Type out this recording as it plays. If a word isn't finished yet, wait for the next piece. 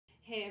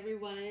Hey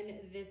everyone,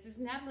 this is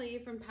Natalie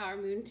from Power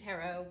Moon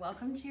Tarot.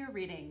 Welcome to your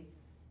reading.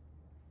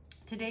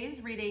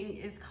 Today's reading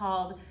is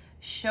called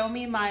Show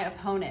Me My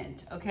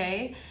Opponent,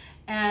 okay?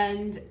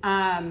 And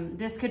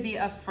this could be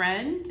a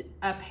friend,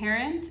 a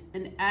parent,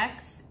 an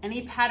ex,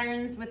 any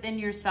patterns within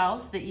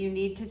yourself that you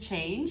need to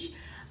change.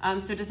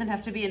 So it doesn't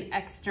have to be an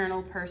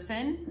external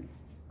person.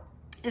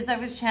 As I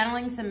was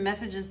channeling some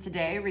messages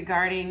today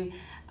regarding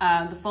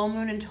the full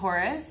moon in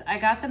Taurus, I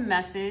got the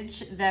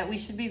message that we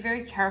should be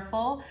very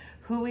careful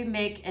who we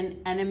make an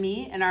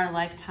enemy in our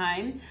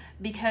lifetime,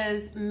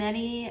 because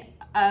many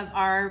of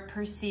our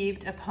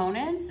perceived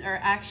opponents are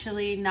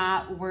actually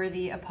not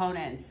worthy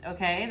opponents,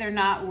 okay? They're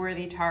not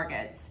worthy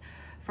targets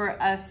for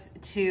us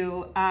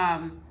to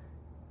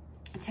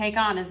take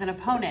on as an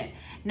opponent.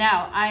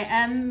 Now, I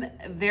am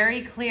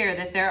very clear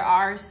that there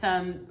are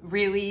some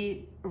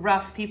really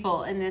rough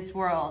people in this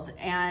world,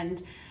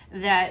 and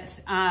that,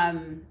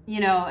 you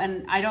know,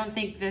 and I don't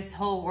think this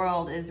whole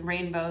world is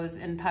rainbows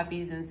and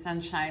puppies and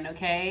sunshine,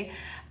 okay?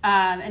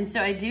 And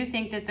so I do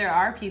think that there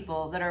are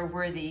people that are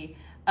worthy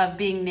of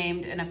being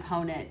named an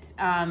opponent.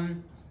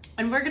 And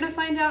we're gonna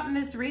find out in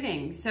this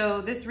reading.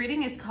 So this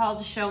reading is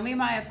called Show Me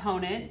My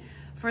Opponent.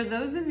 For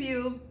those of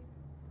you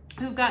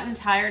who've gotten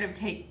tired of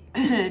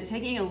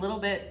taking a little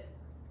bit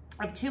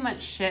of too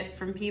much shit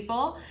from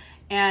people,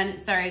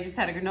 and sorry, I just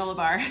had a granola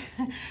bar,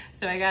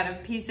 so I got a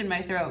piece in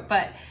my throat,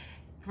 but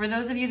for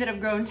those of you that have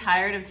grown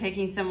tired of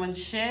taking someone's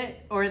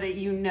shit, or that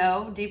you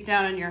know deep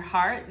down in your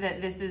heart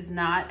that this is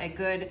not a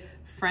good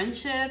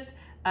friendship,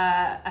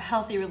 a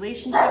healthy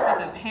relationship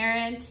with a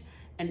parent,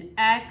 an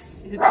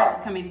ex who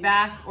keeps coming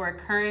back, or a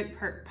current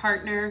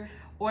partner,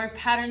 or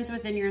patterns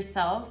within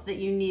yourself that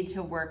you need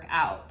to work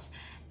out.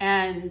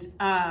 And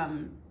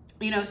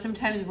you know,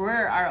 sometimes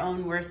we're our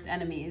own worst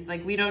enemies.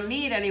 Like, we don't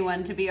need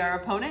anyone to be our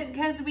opponent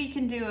because we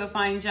can do a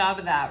fine job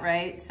of that,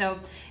 right?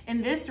 So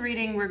in this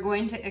reading, we're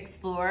going to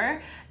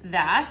explore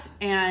that.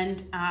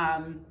 And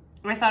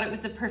I thought it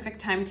was a perfect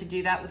time to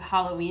do that with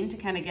Halloween, to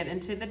kind of get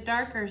into the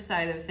darker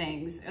side of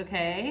things,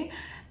 okay?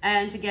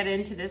 And to get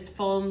into this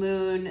full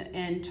moon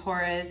in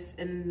Taurus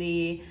in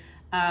the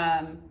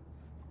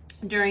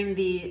during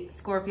the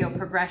Scorpio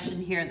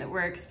progression here that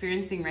we're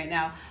experiencing right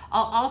now.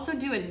 I'll also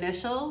do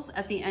initials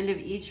at the end of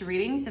each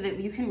reading so that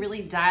you can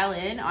really dial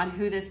in on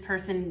who this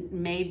person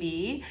may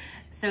be,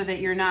 so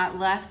that you're not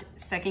left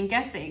second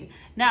guessing.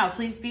 Now,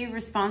 please be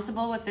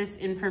responsible with this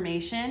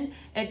information.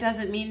 It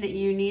doesn't mean that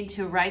you need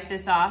to write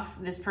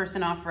this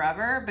person off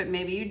forever, but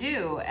maybe you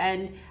do.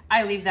 And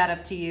I leave that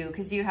up to you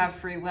because you have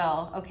free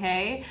will,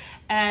 okay?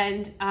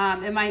 And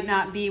it might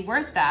not be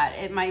worth that.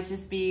 It might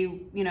just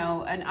be, you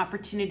know, an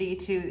opportunity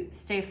to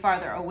stay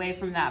farther away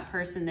from that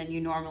person than you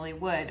normally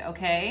would,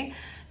 okay?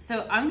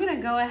 So I'm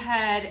gonna go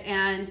ahead,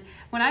 and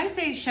when I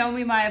say show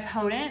me my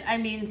opponent, I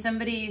mean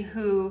somebody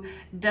who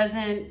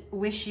doesn't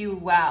wish you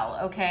well,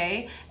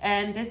 okay?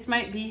 And this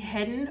might be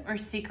hidden or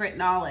secret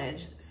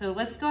knowledge. So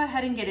let's go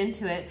ahead and get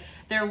into it.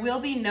 There will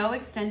be no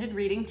extended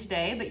reading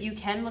today, but you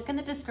can look in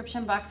the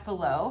description box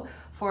below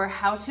for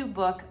how to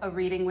book a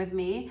reading with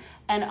me,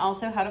 and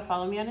also how to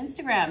follow me on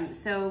Instagram.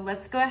 So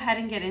let's go ahead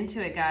and get into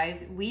it,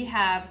 guys. We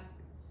have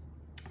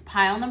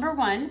pile number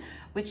 1,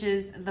 which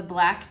is the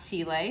black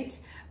tea light.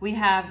 We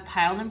have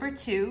pile number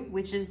 2,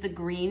 which is the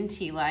green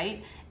tea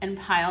light, and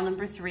pile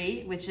number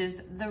 3, which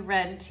is the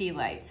red tea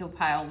light. So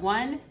pile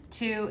 1,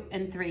 2,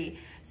 and 3.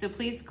 So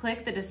please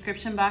click the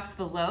description box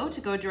below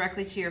to go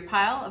directly to your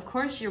pile. Of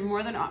course, you're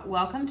more than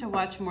welcome to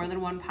watch more than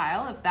one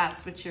pile if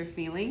that's what you're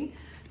feeling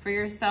for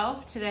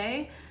yourself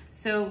today.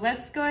 So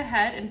let's go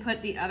ahead and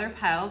put the other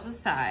piles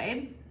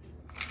aside,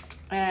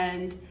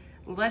 and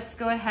let's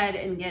go ahead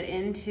and get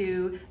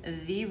into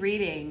the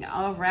reading.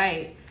 All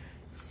right,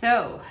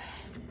 so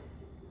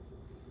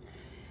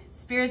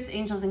spirits,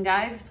 angels, and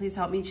guides, please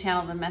help me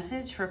channel the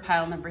message for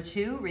pile number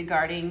 2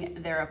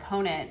 regarding their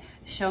opponent.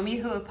 Show me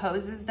who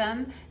opposes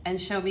them, and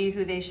show me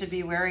who they should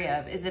be wary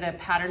of. Is it a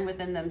pattern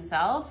within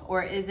themselves,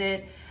 or is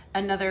it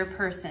another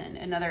person,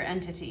 another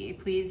entity?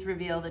 Please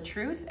reveal the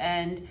truth,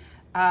 and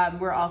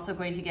we're also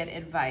going to get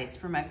advice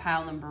for my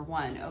pile number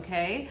 1,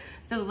 okay?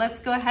 So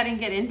let's go ahead and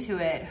get into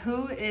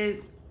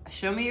it.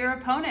 Show me your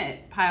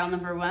opponent, pile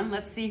number 1.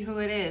 Let's see who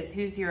it is.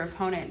 Who's your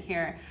opponent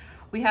here?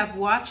 We have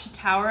Watch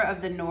Tower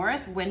of the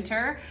North,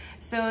 winter.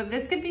 So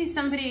this could be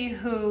somebody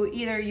who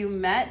either you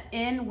met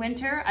in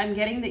winter. I'm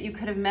getting that you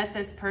could have met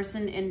this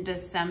person in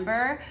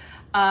December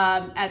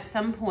at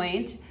some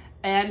point.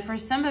 And for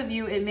some of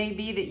you, it may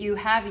be that you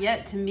have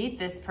yet to meet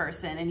this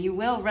person, and you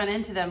will run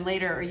into them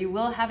later, or you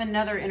will have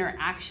another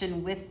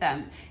interaction with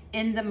them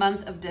in the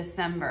month of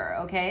December,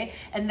 okay?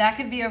 And that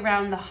could be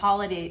around the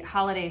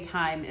holiday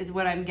time is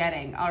what I'm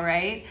getting, all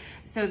right?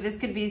 So this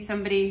could be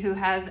somebody who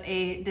has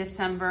a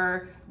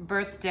December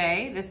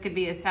birthday. This could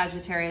be a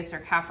Sagittarius or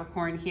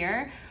Capricorn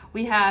here.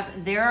 We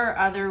have there are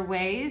other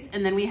ways,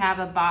 and then we have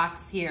a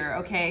box here,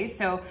 okay?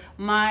 So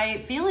my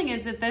feeling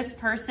is that this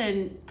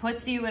person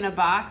puts you in a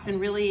box and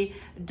really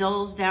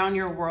dulls down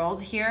your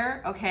world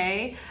here,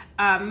 okay?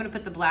 I'm gonna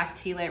put the black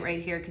tea light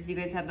right here because you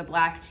guys have the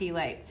black tea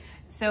light.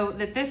 So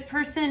that this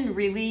person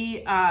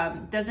really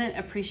doesn't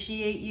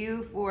appreciate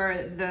you for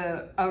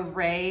the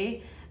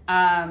array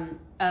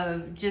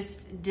of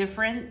just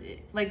different,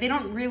 like they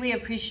don't really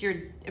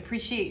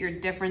appreciate your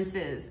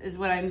differences is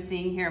what I'm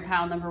seeing here,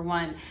 pile number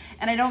one.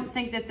 And I don't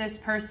think that this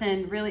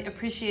person really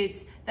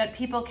appreciates that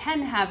people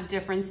can have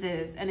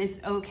differences and it's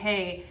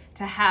okay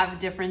to have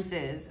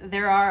differences.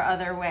 There are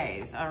other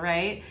ways, all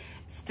right?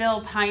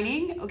 Still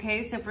pining,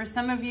 okay? So for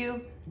some of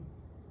you,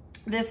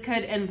 this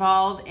could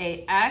involve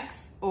a ex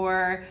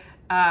or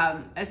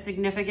a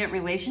significant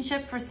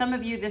relationship. For some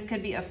of you, this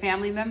could be a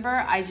family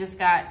member. I just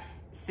got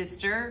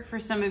sister for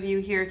some of you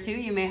here too.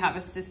 You may have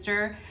a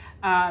sister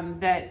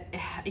that,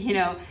 you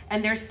know,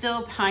 and they're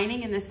still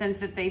pining in the sense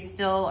that they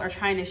still are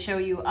trying to show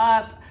you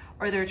up,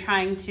 or they're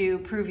trying to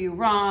prove you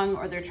wrong,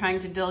 or they're trying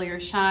to dull your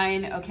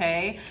shine,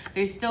 okay?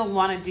 They still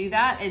want to do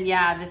that. And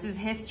yeah, this is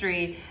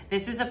history.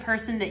 This is a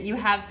person that you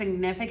have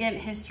significant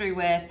history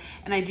with.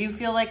 And I do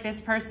feel like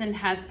this person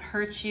has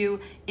hurt you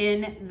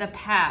in the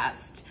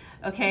past.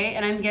 Okay,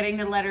 and I'm getting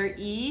the letter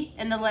E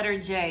and the letter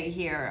J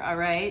here, all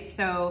right?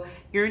 So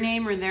your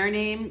name or their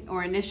name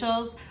or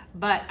initials,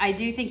 but I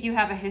do think you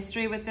have a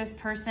history with this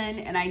person,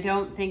 and I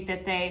don't think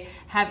that they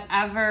have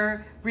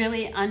ever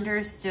really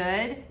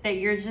understood that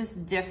you're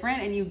just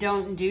different and you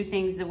don't do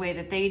things the way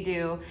that they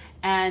do,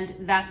 and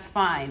that's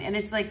fine. And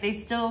it's like they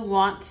still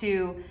want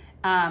to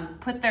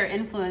put their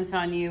influence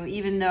on you,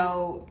 even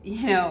though,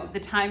 you know, the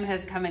time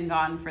has come and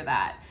gone for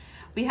that.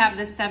 We have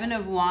the Seven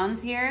of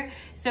Wands here.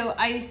 So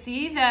I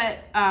see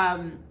that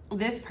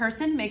this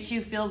person makes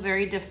you feel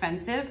very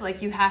defensive,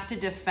 like you have to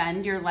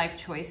defend your life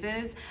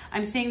choices.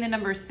 I'm seeing the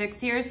number 6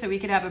 here, so we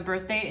could have a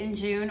birthday in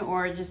June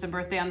or just a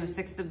birthday on the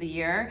 6th of the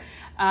year.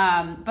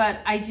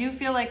 But I do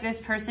feel like this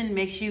person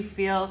makes you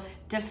feel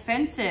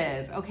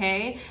defensive,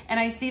 okay? And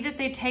I see that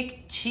they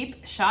take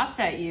cheap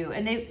shots at you,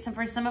 and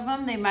for some of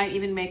them, they might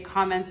even make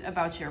comments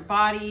about your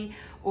body,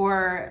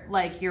 or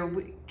like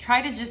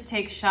try to just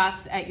take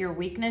shots at your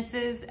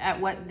weaknesses,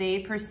 at what they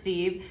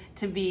perceive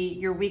to be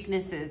your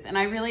weaknesses. And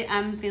I really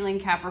am feeling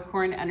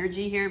Capricorn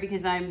energy here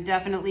because I'm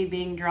definitely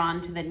being drawn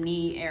to the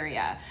knee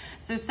area.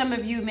 So some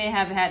of you may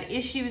have had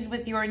issues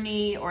with your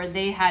knee, or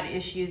they had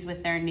issues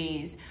with their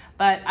knees.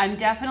 But I'm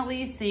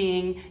definitely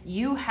seeing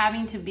you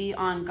having to be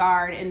on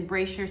guard and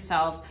brace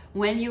yourself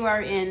when you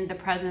are in the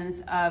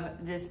presence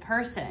of this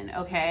person,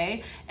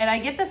 okay? And I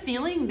get the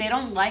feeling they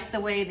don't like the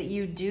way that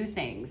you do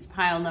things,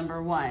 pile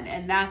number one.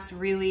 And that's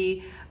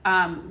really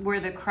where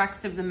the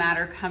crux of the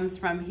matter comes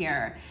from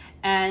here.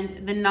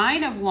 And the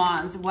Nine of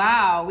Wands,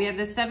 wow, we have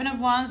the Seven of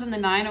Wands and the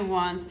Nine of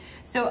Wands.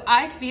 So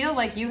I feel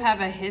like you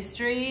have a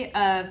history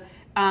of,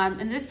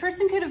 and this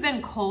person could have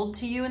been cold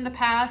to you in the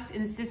past,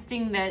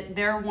 insisting that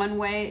their one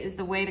way is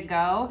the way to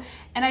go.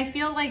 And I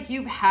feel like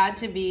you've had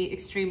to be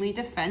extremely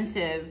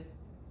defensive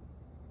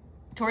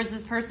towards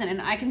this person.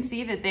 And I can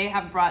see that they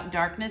have brought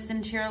darkness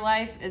into your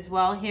life as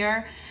well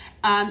here.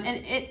 And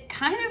it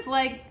kind of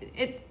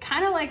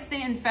likes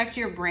they infect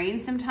your brain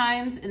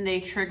sometimes, and they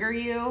trigger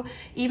you,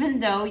 even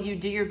though you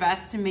do your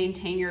best to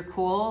maintain your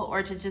cool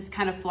or to just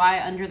kind of fly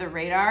under the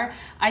radar.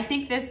 I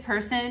think this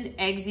person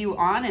eggs you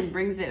on and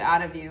brings it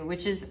out of you,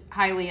 which is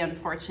highly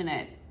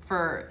unfortunate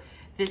for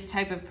this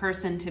type of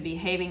person to be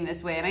behaving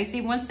this way. And I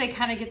see once they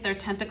kind of get their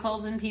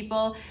tentacles in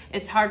people,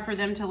 it's hard for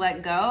them to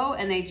let go,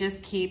 and they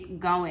just keep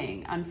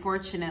going,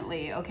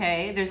 unfortunately,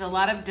 okay? There's a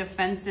lot of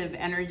defensive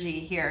energy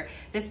here.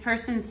 This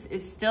person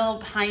is still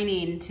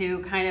pining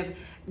to kind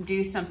of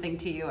do something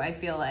to you, I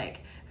feel like.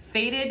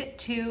 Fated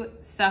to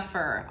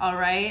suffer, all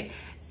right?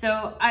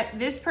 So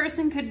this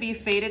person could be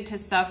fated to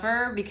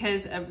suffer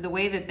because of the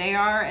way that they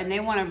are, and they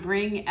want to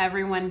bring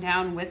everyone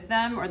down with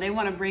them, or they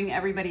want to bring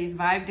everybody's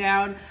vibe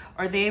down,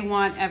 or they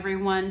want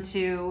everyone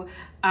to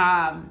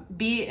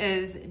be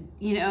as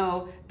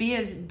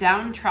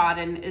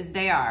downtrodden as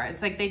they are.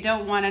 It's like they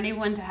don't want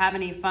anyone to have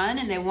any fun,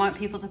 and they want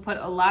people to put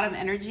a lot of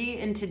energy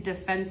into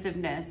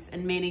defensiveness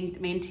and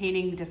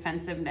maintaining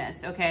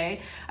defensiveness,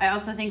 okay? I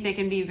also think they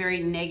can be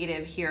very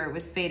negative here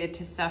with fated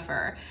to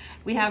suffer.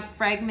 We have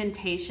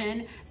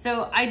fragmentation.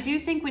 So I do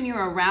think when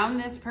you're around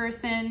this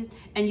person,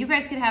 and you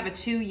guys could have a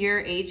 2-year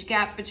age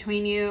gap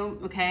between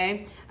you,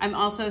 okay? I'm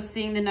also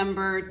seeing the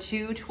number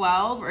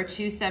 212 or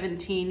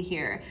 217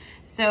 here.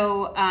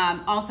 So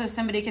also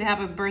somebody could have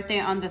a birthday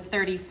on the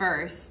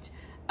 31st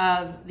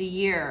of the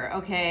year,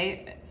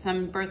 okay?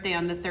 Some birthday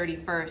on the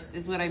 31st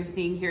is what I'm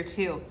seeing here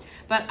too.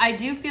 But I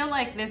do feel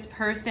like this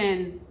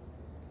person,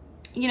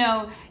 you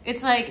know,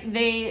 it's like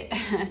they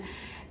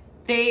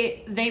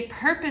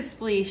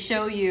purposefully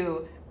show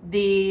you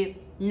the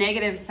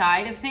negative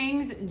side of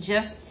things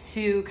just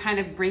to kind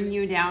of bring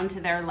you down to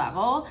their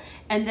level,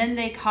 and then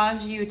they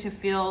cause you to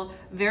feel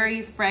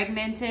very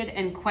fragmented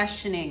and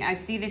questioning. I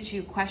see that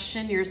you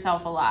question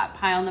yourself a lot,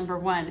 pile number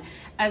one,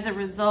 as a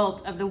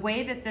result of the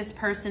way that this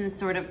person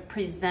sort of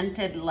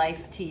presented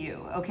life to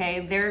you,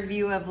 okay? Their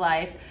view of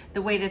life,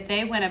 the way that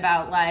they went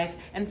about life,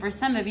 and for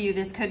some of you,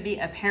 this could be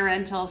a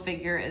parental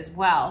figure as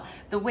well.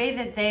 The way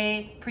that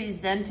they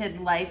presented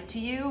life to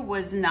you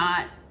was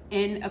not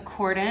in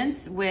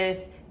accordance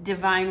with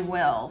divine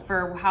will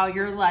for how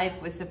your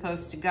life was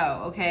supposed to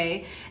go,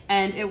 okay?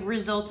 And it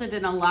resulted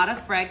in a lot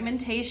of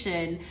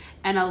fragmentation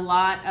and a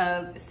lot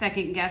of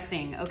second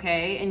guessing,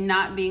 okay? And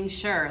not being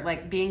sure,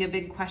 like being a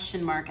big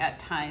question mark at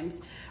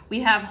times. We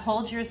have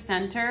hold your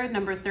center,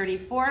 number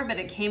 34, but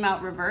it came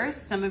out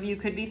reversed. Some of you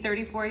could be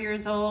 34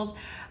 years old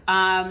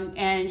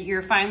and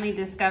you're finally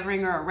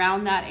discovering, or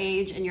around that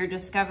age, and you're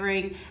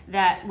discovering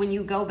that when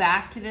you go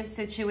back to this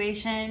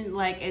situation,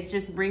 like it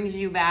just brings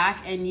you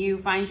back and you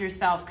find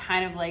yourself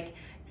kind of like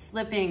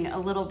slipping a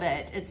little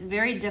bit. It's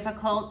very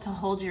difficult to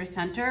hold your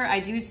center. I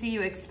do see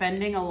you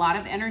expending a lot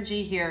of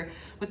energy here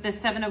with the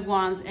 7 of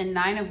Wands and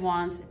 9 of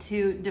Wands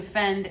to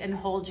defend and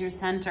hold your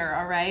center,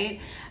 all right?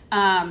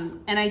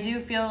 And I do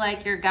feel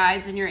like your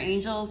guides and your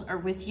angels are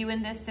with you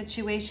in this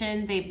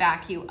situation. They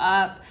back you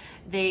up.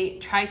 They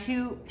try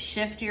to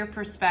shift your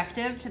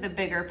perspective to the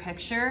bigger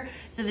picture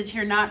so that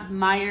you're not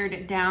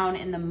mired down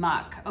in the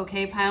muck,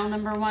 okay, pile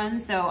number 1?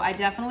 So I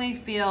definitely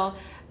feel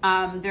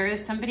there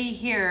is somebody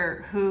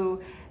here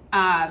who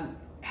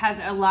has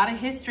a lot of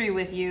history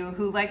with you,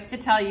 who likes to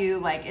tell you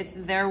like it's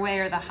their way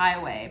or the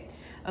highway.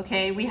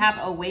 Okay, we have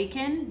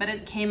awaken, but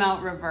it came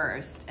out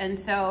reversed. And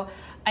so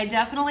I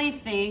definitely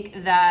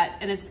think that,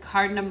 and it's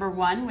card number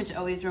 1, which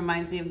always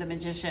reminds me of the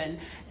Magician.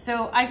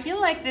 So I feel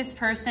like this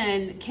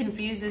person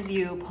confuses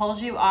you,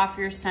 pulls you off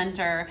your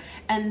center,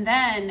 and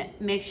then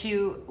makes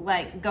you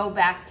like go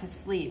back to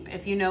sleep,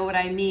 if you know what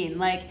I mean.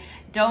 Like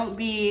don't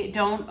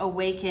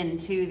awaken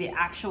to the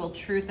actual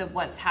truth of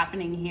what's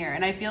happening here.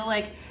 And I feel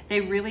like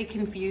they really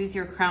confuse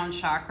your crown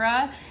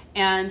chakra,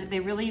 and they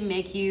really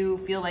make you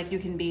feel like you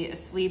can be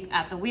asleep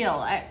at the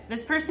wheel.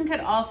 This person could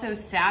also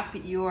sap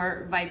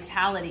your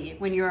vitality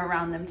when you're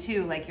around them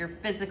too, like your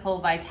physical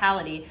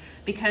vitality,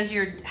 because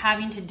you're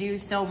having to do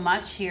so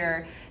much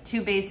here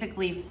to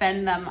basically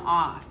fend them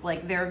off,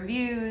 like their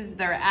views,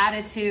 their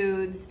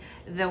attitudes,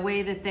 the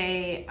way that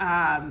they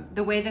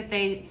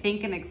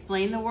think and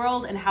explain the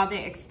world, and how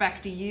they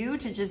expect you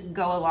to just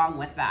go along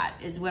with that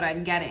is what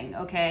I'm getting,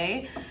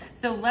 okay?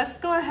 So let's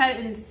go ahead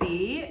and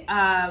see.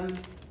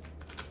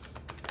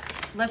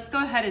 Let's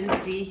go ahead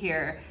and see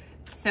here.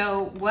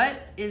 So what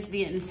is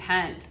the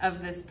intent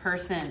of this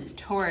person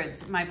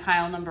towards my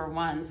pile number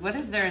 1s? What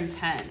is their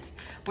intent?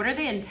 What are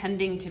they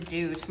intending to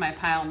do to my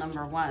pile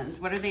number 1s?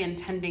 What are they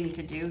intending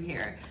to do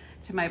here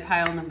to my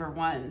pile number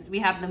 1s? We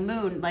have the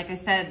moon, like I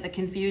said, the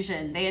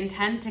confusion. They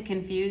intend to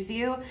confuse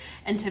you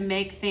and to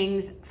make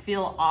things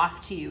feel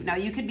off to you. Now,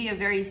 you could be a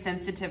very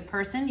sensitive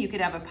person. You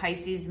could have a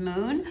Pisces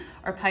moon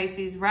or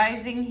Pisces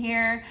rising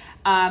here,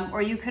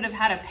 or you could have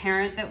had a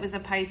parent that was a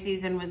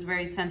Pisces and was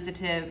very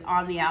sensitive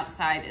on the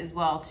outside as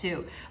well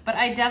too. But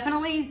I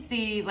definitely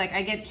see, like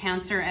I get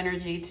Cancer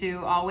energy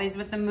too, always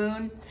with the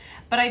moon.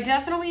 But I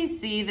definitely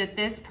see that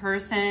this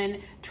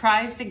person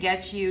tries to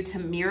get you to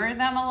mirror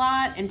them a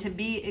lot and to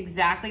be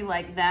exactly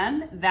like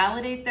them,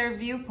 validate their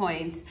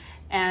viewpoints,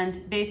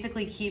 and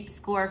basically keep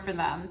score for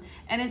them.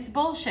 And it's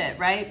bullshit,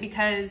 right?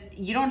 Because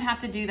you don't have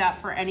to do that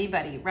for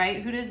anybody,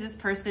 right? Who does this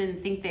person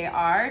think they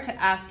are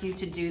to ask you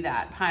to do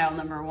that? Pile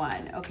number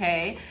 1,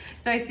 okay?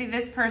 So I see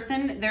this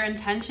person, their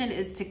intention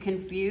is to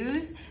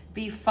confuse,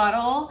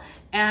 befuddle,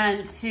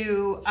 and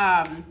to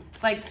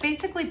like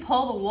basically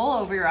pull the wool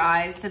over your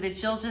eyes so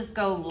that you'll just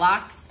go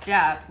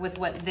lockstep with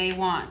what they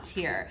want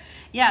here.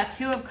 Yeah,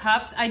 2 of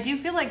Cups. I do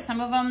feel like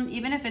some of them,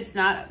 even if it's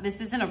not,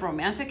 this isn't a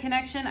romantic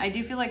connection, I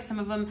do feel like some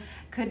of them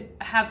could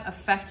have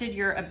affected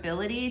your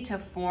ability to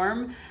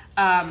form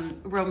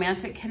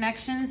romantic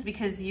connections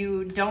because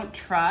you don't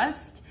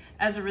trust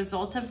as a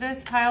result of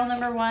this, pile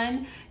number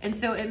 1. And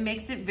so it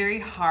makes it very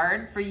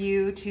hard for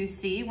you to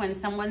see when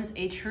someone's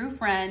a true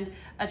friend,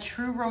 a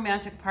true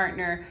romantic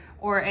partner,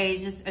 or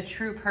just a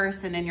true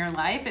person in your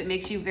life. It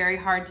makes you very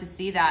hard to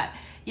see that.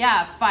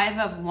 Yeah, 5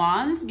 of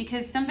Wands,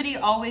 because somebody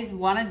always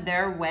wanted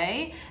their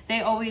way. They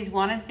always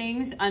wanted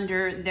things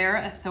under their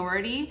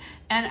authority.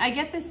 And I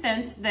get the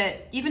sense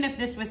that even if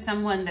this was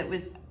someone that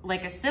was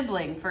like a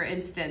sibling, for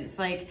instance,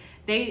 like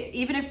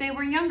even if they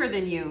were younger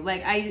than you,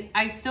 like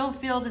I still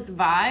feel this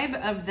vibe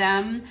of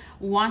them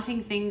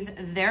wanting things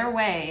their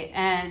way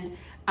and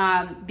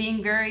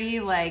being very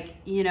like,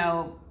 you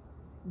know,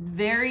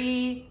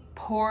 very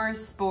poor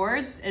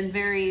sports and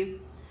very,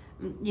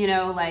 you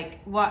know,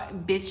 like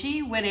what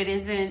bitchy when it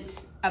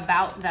isn't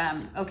about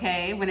them,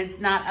 okay? When it's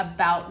not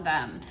about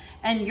them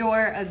and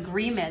your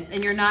agreements,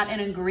 and you're not in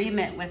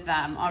agreement with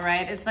them, all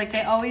right? It's like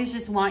they always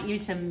just want you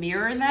to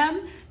mirror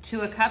them.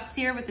 2 of Cups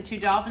here with the 2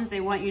 dolphins, they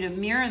want you to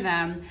mirror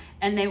them,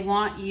 and they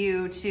want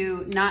you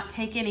to not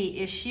take any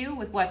issue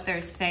with what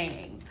they're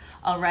saying,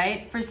 all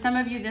right? For some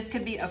of you, this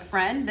could be a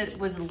friend that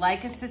was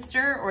like a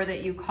sister or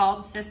that you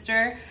called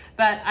sister,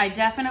 but I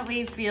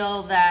definitely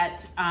feel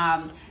that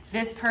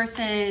this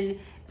person,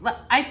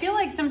 I feel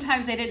like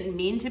sometimes they didn't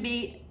mean to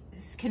be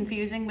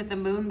confusing with the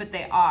moon, but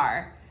they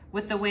are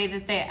with the way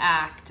that they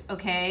act,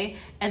 okay?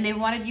 And they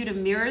wanted you to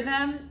mirror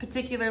them,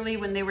 particularly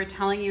when they were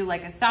telling you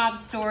like a sob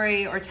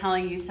story or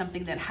telling you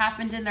something that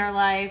happened in their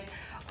life,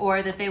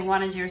 or that they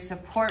wanted your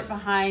support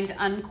behind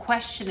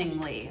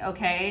unquestioningly,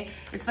 okay?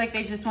 It's like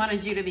they just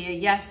wanted you to be a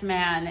yes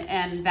man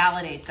and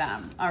validate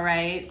them, all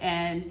right?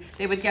 And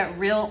they would get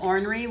real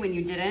ornery when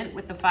you didn't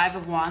with the 5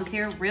 of Wands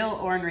here, real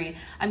ornery.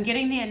 I'm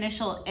getting the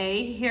initial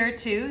A here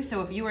too,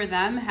 so if you or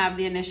them have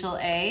the initial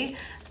A,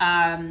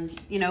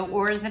 you know,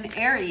 or as an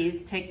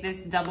Aries, take this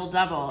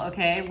double,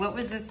 okay? What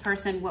was this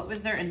person, what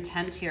was their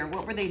intent here?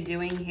 What were they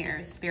doing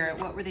here, Spirit?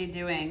 What were they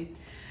doing?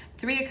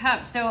 3 of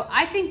Cups. So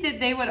I think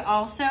that they would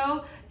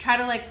also try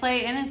to like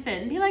play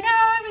innocent and be like, oh,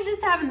 I was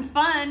just having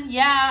fun.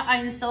 Yeah, I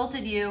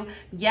insulted you.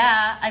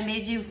 Yeah, I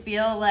made you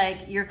feel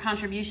like your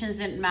contributions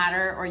didn't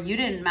matter or you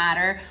didn't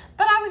matter,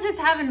 but I was just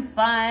having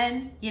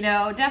fun. You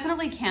know,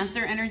 definitely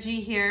Cancer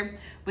energy here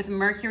with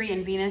Mercury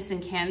and Venus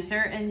in Cancer.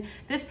 And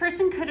this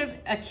person could have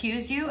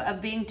accused you of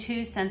being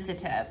too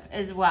sensitive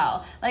as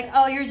well. Like,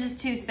 oh, you're just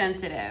too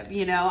sensitive.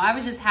 You know, I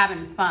was just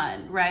having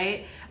fun,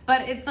 right?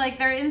 But it's like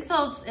their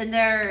insults and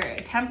their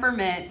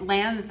temperament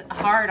lands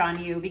hard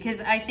on you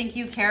because I think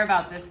you care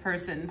about this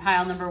person,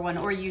 pile number 1,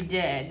 or you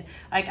did.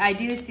 Like I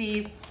do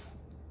see,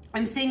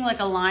 I'm seeing like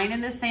a line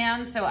in the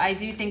sand. So I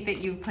do think that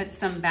you've put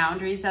some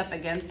boundaries up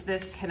against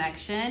this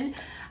connection.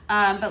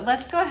 But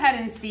let's go ahead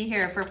and see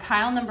here for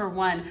pile number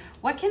 1.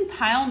 What can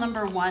pile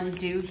number 1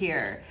 do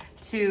here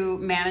to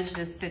manage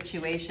this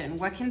situation?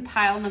 What can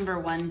pile number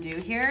 1 do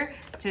here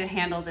to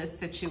handle this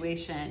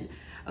situation?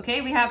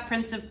 Okay, we have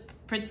Prince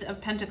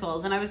of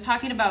Pentacles, and I was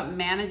talking about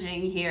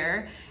managing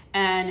here,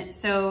 and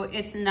so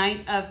it's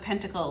Knight of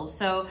Pentacles.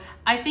 So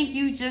I think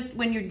you just,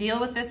 when you deal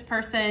with this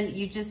person,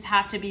 you just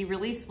have to be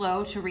really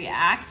slow to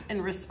react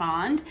and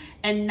respond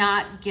and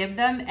not give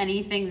them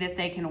anything that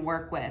they can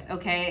work with,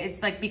 okay?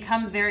 It's like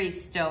become very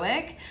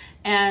stoic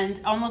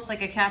and almost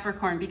like a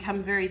Capricorn,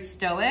 become very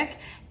stoic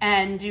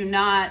and do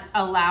not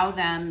allow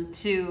them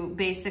to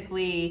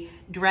basically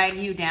drag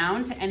you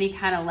down to any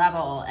kind of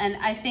level. And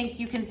I think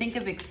you can think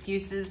of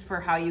excuses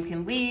for how you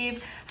can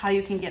leave, how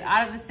you can get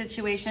out of the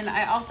situation.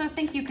 I also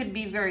think you could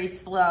be very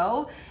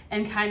slow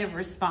and kind of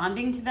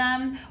responding to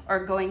them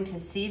or going to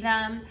see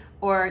them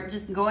or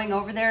just going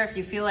over there if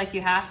you feel like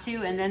you have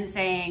to and then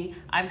saying,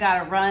 I've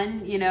got to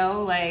run, you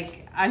know,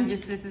 like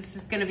this is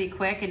just going to be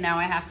quick and now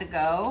I have to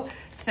go.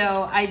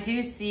 So I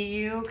do see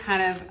you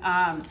kind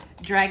of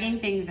dragging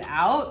things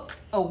out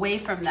away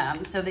from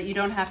them so that you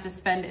don't have to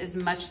spend as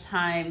much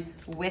time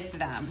with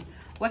them.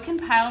 What can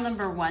pile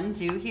number 1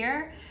 do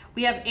here?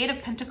 We have 8 of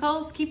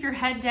Pentacles. Keep your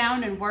head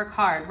down and work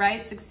hard,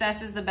 right?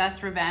 Success is the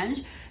best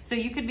revenge. So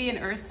you could be an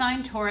earth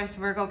sign, Taurus,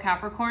 Virgo,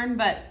 Capricorn,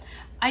 but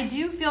I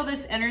do feel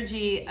this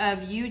energy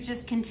of you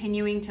just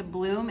continuing to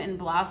bloom and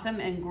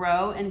blossom and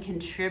grow and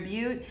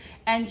contribute,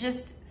 and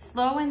just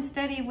slow and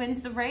steady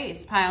wins the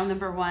race, pile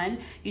number 1.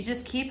 You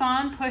just keep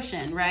on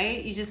pushing,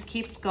 right? You just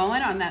keep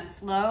going on that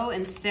slow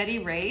and steady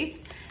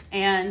race,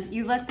 and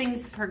you let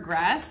things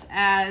progress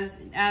as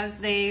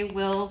they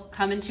will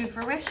come into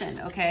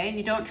fruition, okay? And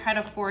you don't try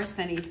to force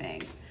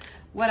anything.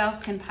 What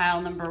else can pile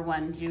number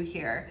 1 do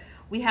here?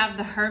 We have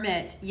the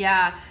Hermit,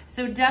 yeah.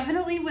 So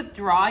definitely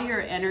withdraw your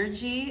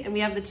energy. And we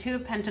have the 2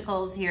 of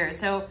Pentacles here.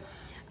 So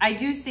I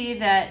do see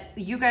that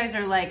you guys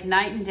are like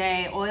night and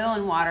day, oil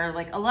and water.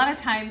 Like a lot of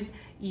times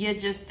you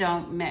just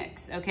don't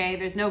mix, okay?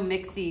 There's no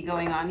mixy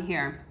going on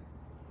here.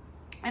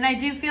 And I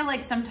do feel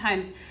like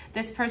sometimes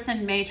this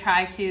person may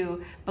try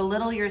to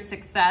belittle your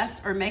success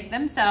or make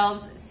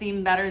themselves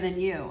seem better than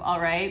you, all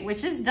right?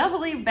 Which is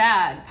doubly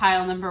bad,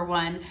 pile number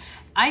 1.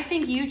 I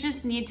think you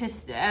just need to,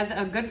 as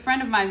a good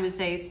friend of mine would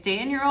say, stay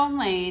in your own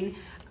lane,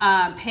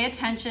 pay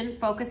attention,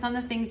 focus on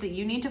the things that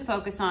you need to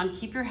focus on,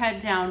 keep your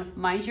head down,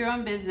 mind your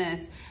own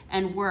business,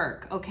 and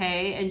work,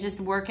 okay? And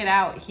just work it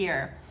out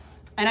here.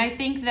 And I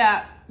think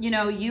that, you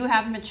know, you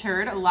have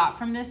matured a lot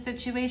from this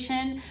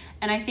situation,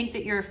 and I think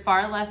that you're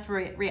far less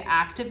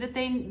reactive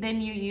than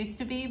you used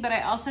to be, but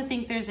I also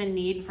think there's a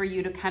need for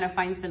you to kind of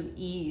find some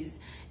ease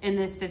in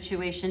this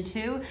situation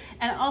too.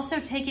 And also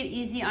take it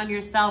easy on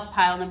yourself,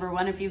 pile number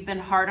 1. If you've been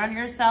hard on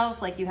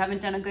yourself, like you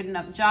haven't done a good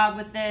enough job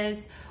with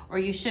this, or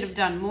you should have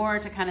done more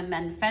to kind of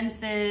mend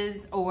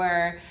fences,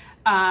 or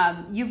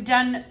you've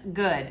done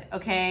good,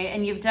 okay?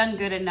 And you've done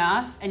good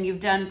enough, and you've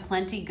done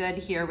plenty good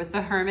here with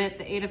the Hermit,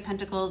 the 8 of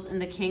Pentacles,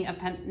 and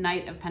the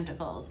Knight of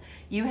Pentacles.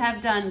 You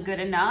have done good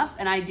enough,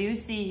 and I do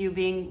see you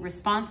being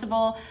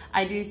responsible.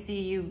 I do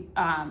see you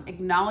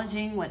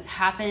acknowledging what's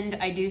happened.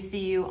 I do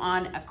see you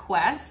on a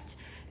quest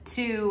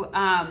to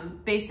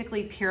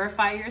basically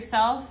purify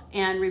yourself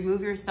and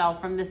remove yourself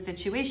from this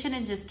situation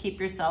and just keep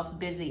yourself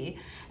busy.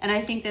 And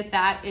I think that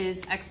that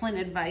is excellent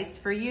advice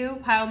for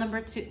you, pile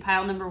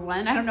number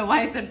 1. I don't know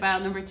why I said pile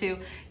number 2.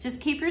 Just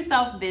keep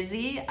yourself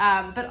busy.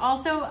 But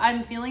also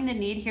I'm feeling the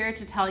need here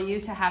to tell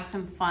you to have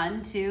some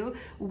fun too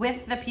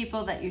with the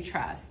people that you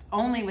trust,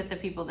 only with the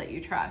people that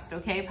you trust.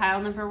 Okay,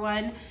 pile number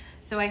 1.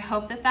 So I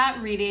hope that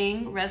that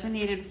reading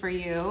resonated for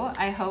you.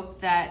 I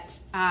hope that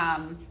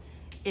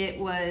it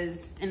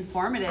was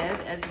informative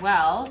as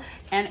well.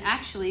 And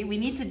actually, we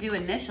need to do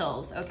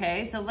initials,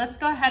 okay? So let's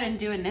go ahead and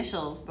do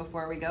initials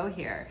before we go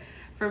here.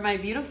 For my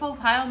beautiful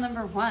pile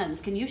number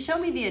 1s, can you show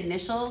me the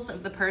initials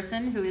of the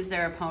person who is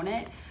their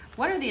opponent?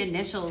 What are the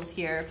initials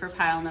here for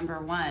pile number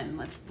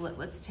 1?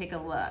 Let's take a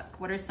look.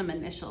 What are some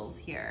initials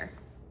here?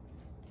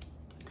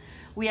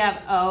 We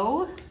have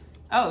O.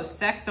 Oh,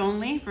 sex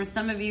only. For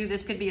some of you,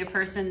 this could be a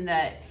person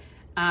that,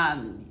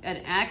 an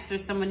ex or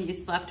someone you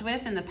slept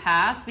with in the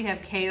past. We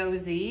have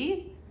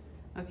K-O-Z,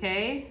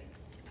 okay?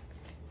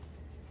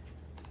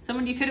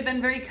 Someone you could have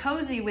been very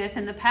cozy with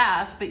in the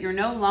past, but you're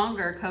no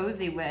longer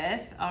cozy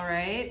with. All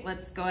right,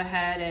 let's go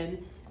ahead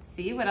and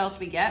see what else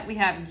we get. We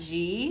have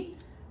G.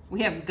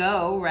 We have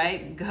go,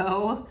 right?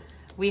 Go.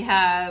 We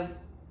have,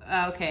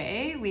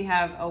 okay, we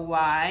have a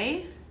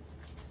Y.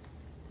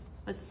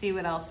 Let's see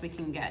what else we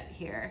can get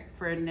here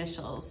for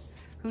initials.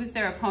 Who's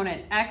their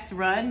opponent? X,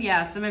 run.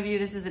 Yeah, some of you,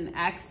 this is an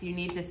X you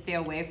need to stay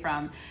away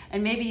from.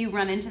 And maybe you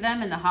run into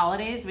them in the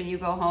holidays when you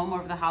go home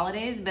over the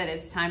holidays, but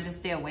it's time to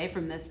stay away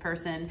from this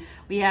person.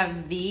 We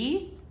have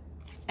V,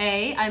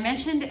 A. I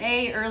mentioned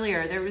A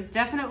earlier. There was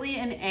definitely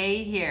an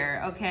A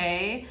here,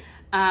 okay?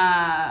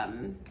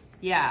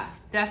 Yeah,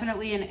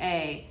 definitely an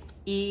A.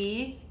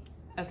 E,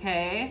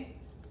 okay?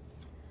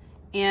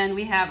 And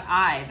we have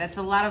I. That's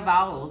a lot of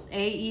vowels.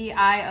 A, E,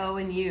 I, O,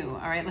 and U.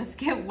 All right, let's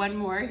get one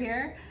more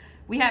here.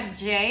 We have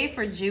J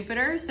for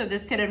Jupiter, so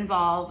this could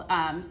involve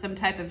some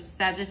type of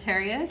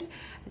Sagittarius.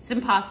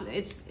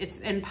 It's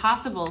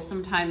impossible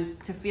sometimes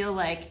to feel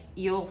like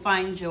you'll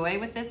find joy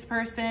with this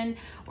person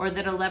or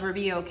that it'll ever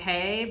be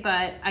okay,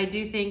 but I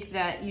do think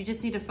that you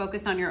just need to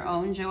focus on your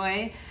own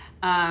joy.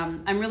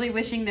 I'm really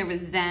wishing there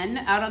was Zen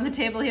out on the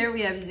table here.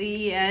 We have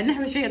Z-N. I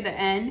wish we had the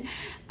N.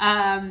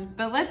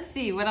 But let's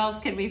see, what else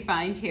can we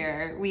find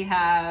here? We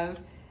have,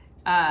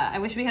 I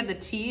wish we had the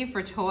T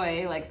for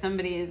toy, like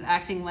somebody is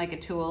acting like a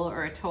tool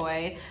or a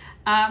toy.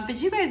 But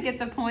you guys get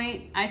the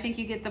point. I think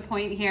you get the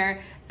point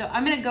here. So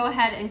I'm going to go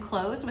ahead and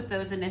close with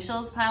those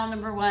initials, pile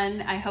number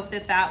 1. I hope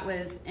that that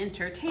was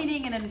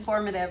entertaining and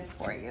informative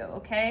for you,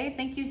 okay?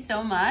 Thank you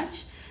so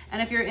much.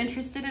 And if you're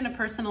interested in a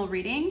personal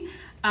reading,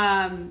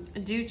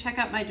 do check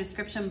out my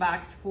description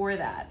box for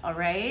that, all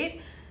right?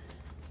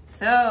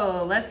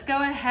 So let's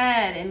go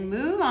ahead and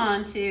move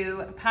on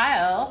to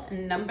pile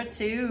number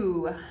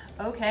 2.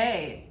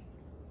 Okay.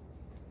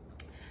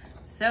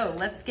 So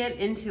let's get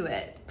into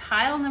it.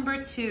 Pile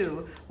number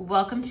 2,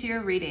 welcome to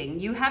your reading.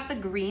 You have the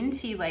green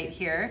tea light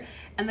here,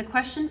 and the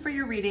question for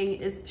your reading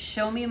is,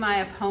 show me my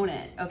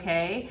opponent,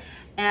 okay?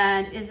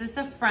 And is this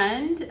a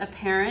friend, a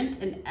parent,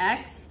 an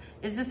ex?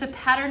 Is this a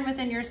pattern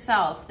within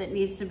yourself that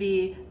needs to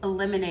be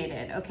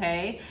eliminated,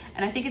 okay?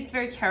 And I think it's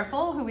very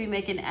careful who we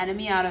make an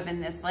enemy out of in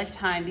this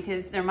lifetime,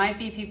 because there might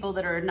be people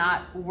that are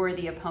not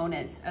worthy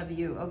opponents of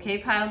you, okay?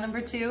 Pile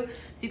number 2.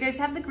 So you guys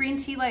have the green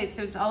tea light,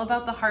 so it's all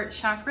about the heart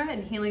chakra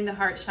and healing the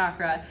heart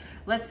chakra.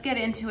 Let's get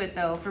into it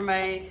though. For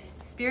my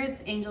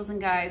spirits, angels,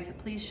 and guides,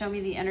 please show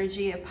me the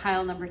energy of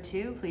pile number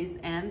 2, please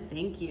and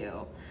thank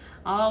you.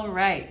 All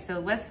right, so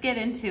let's get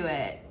into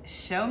it.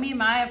 Show me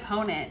my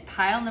opponent,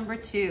 pile number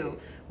 2.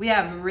 We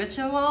have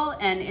ritual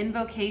and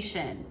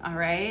invocation, all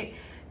right?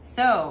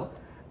 So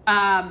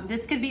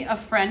this could be a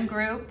friend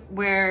group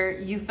where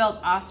you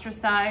felt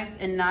ostracized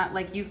and not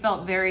like you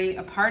felt very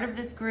a part of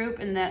this group,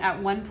 and that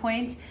at one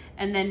point,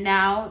 and then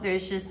now you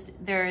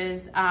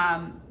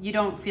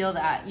don't feel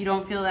that. You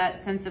don't feel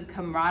that sense of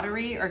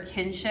camaraderie or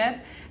kinship.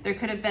 There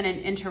could have been an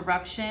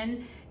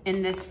interruption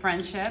in this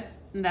friendship.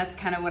 And that's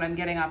kind of what I'm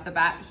getting off the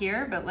bat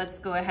here, but let's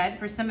go ahead.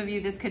 For some of you,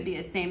 this could be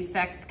a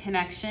same-sex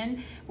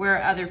connection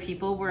where other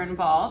people were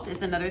involved,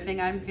 is another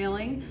thing I'm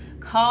feeling.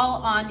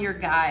 Call on your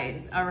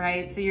guides, all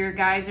right? So your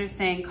guides are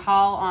saying,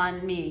 call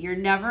on me. You're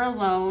never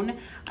alone.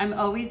 I'm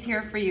always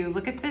here for you.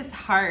 Look at this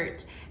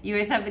heart. You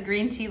guys have the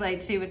green tea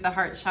light too with the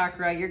heart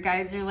chakra. Your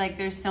guides are like,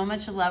 there's so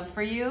much love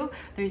for you.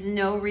 There's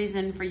no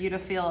reason for you to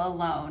feel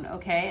alone,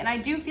 okay? And I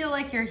do feel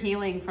like you're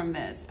healing from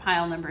this,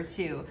 pile number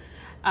 2.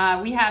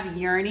 We have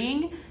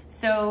yearning.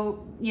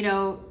 So, you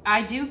know,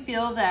 I do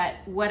feel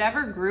that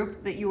whatever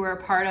group that you were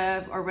a part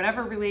of or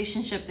whatever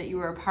relationship that you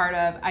were a part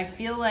of, I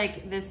feel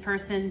like this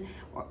person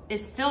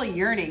is still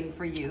yearning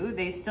for you.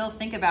 They still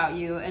think about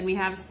you, and we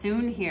have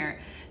soon here.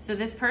 So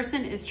this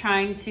person is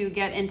trying to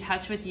get in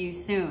touch with you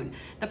soon.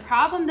 The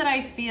problem that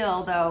I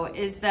feel though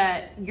is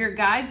that your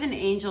guides and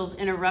angels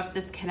interrupt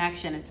this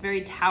connection. It's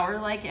very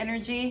tower-like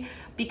energy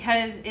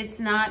because it's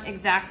not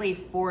exactly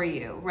for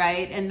you,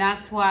 right? And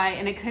that's why,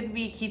 and it could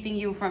be keeping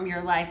you from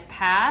your life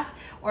path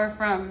or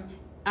from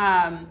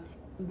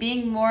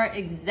being more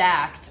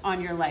exact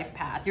on your life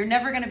path. You're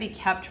never going to be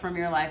kept from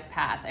your life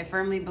path. I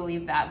firmly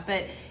believe that.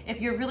 But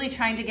if you're really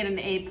trying to get an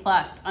A+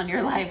 on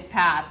your life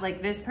path,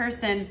 like this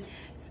person,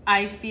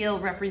 I feel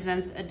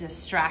represents a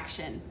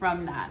distraction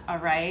from that, all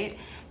right?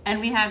 And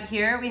we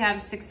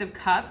have 6 of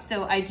Cups.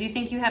 So I do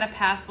think you had a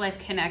past life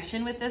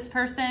connection with this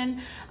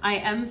person. I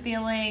am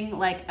feeling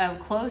like a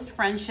close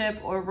friendship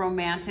or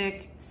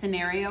romantic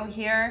scenario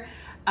here.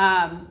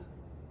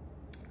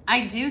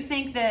 I do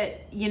think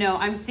that, you know,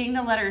 I'm seeing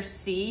the letter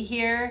C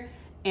here,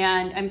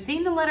 and I'm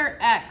seeing the letter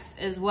X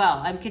as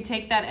well. I could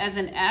take that as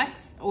an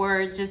X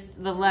or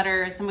just the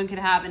letter. Someone could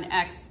have an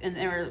X in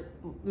their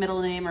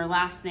middle name or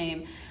last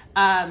name.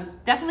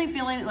 Definitely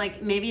feeling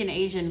like maybe an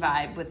Asian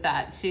vibe with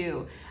that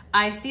too.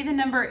 I see the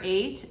number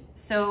 8.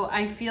 So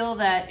I feel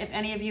that if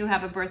any of you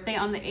have a birthday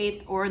on the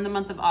 8th or in the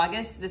month of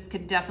August, this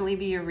could definitely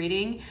be your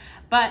reading.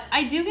 But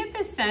I do get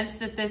this sense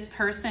that this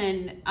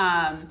person,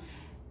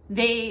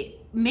 they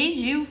made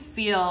you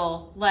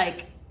feel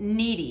like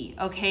needy,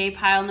 okay?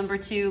 Pile number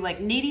 2, like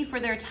needy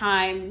for their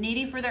time,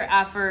 needy for their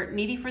effort,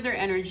 needy for their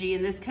energy.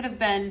 And this could have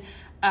been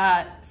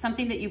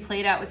something that you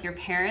played out with your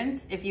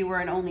parents if you were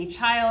an only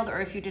child,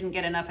 or if you didn't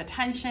get enough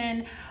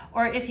attention,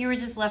 or if you were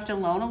just left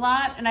alone a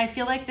lot. And I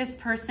feel like this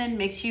person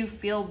makes you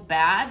feel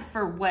bad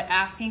for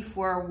asking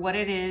for what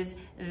it is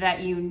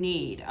that you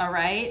need, all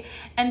right?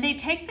 And they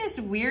take this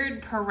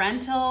weird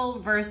parental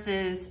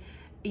versus,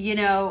 you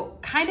know,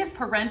 kind of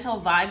parental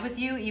vibe with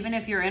you, even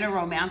if you're in a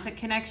romantic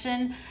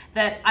connection,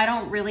 that I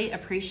don't really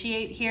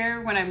appreciate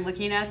here when I'm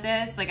looking at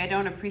this. Like, I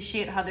don't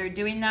appreciate how they're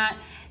doing that.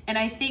 And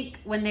I think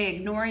when they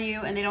ignore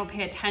you and they don't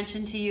pay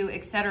attention to you,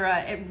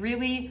 etc., it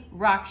really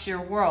rocks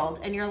your world.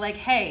 And you're like,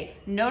 hey,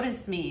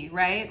 notice me,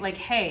 right? Like,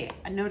 hey,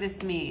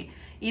 notice me.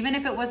 Even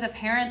if it was a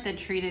parent that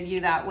treated you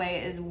that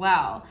way as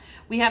well.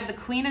 We have the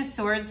Queen of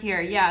Swords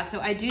here. Yeah, so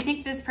I do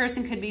think this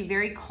person could be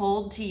very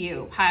cold to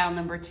you, pile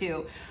number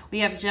 2. We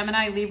have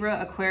Gemini,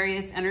 Libra,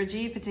 Aquarius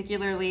energy,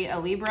 particularly a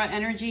Libra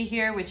energy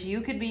here, which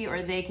you could be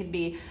or they could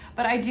be.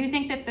 But I do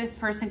think that this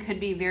person could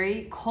be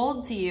very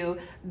cold to you,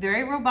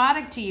 very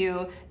robotic to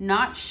you,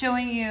 not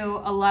showing you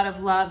a lot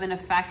of love and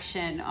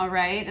affection, all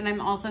right? And I'm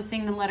also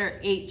seeing the letter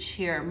H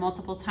here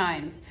multiple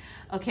times.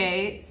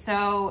 Okay,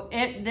 so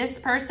this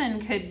person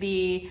could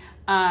be,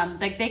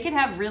 like they could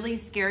have really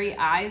scary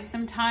eyes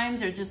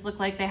sometimes, or just look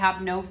like they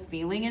have no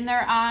feeling in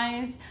their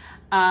eyes.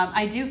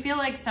 I do feel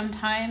like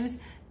sometimes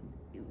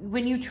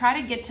when you try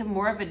to get to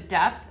more of a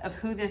depth of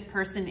who this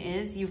person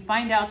is, you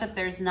find out that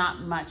there's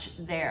not much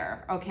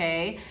there,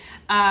 okay?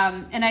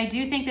 And I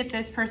do think that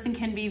this person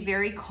can be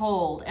very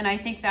cold, and I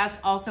think that's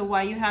also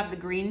why you have the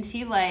green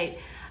tea light,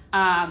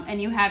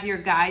 and you have your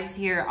guides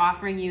here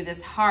offering you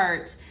this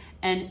heart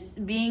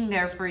and being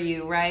there for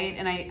you, right?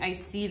 And I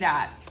see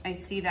that. I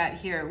see that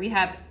here. We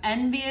have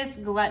envious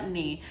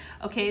gluttony.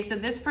 Okay, so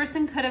this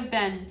person could have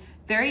been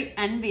very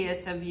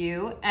envious of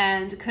you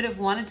and could have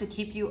wanted to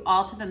keep you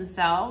all to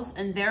themselves,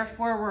 and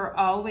therefore were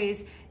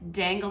always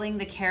dangling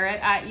the carrot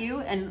at you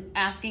and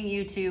asking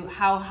you to,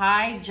 how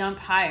high, jump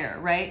higher,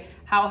 right?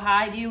 How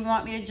high do you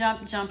want me to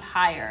jump? Jump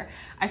higher.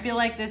 I feel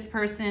like this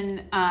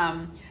person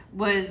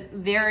was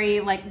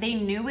very, like, they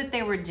knew what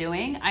they were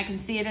doing. I can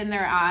see it in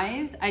their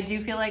eyes. I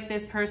do feel like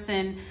this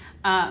person,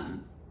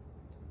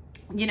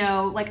 you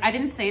know, like, I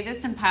didn't say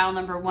this in pile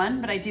number 1,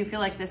 but I do feel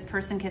like this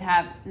person could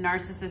have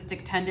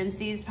narcissistic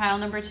tendencies, pile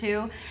number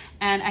 2.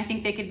 And I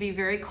think they could be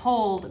very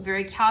cold,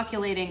 very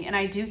calculating. And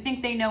I do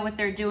think they know what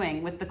they're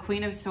doing with the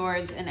Queen of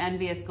Swords and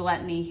envious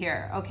gluttony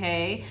here,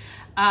 okay?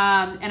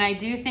 And I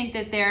do think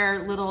that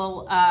they're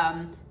little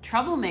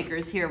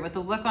troublemakers here with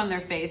the look on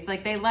their face.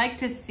 Like, they like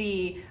to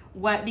see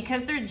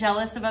because they're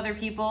jealous of other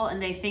people,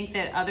 and they think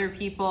that other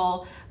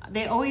people,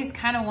 they always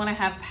kind of want to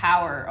have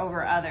power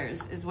over others,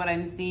 is what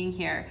I'm seeing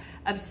here.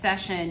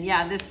 Obsession.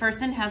 Yeah, this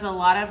person has a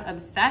lot of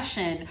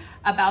obsession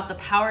about the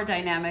power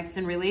dynamics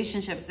in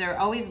relationships. They're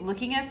always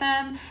looking at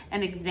them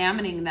and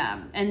examining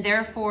them, and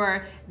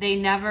therefore they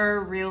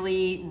never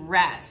really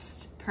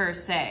rest, per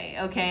se,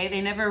 okay? They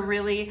never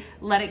really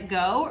let it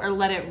go or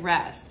let it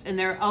rest, and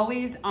they're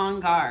always on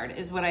guard,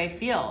 is what I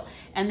feel.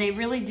 And they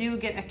really do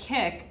get a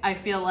kick, I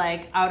feel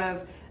like, out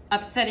of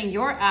upsetting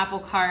your apple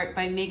cart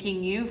by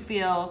making you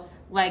feel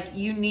like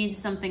you need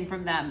something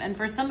from them. And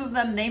for some of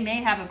them, they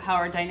may have a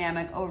power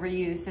dynamic over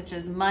you, such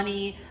as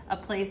money, a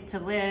place to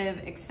live,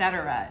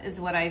 etc., is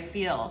what I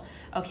feel,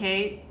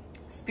 okay?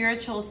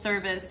 Spiritual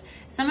service.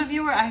 Some of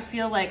you are, I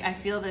feel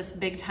this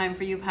big time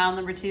for you, pile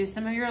number 2.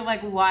 Some of you are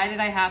like, why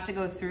did I have to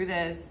go through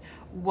this?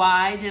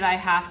 Why did I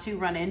have to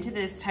run into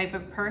this type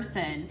of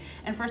person?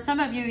 And for some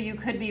of you, you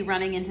could be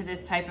running into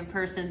this type of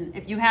person.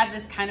 If you had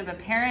this kind of a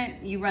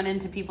parent, you run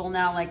into people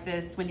now like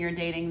this when you're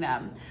dating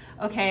them,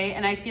 okay?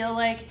 And I feel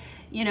like,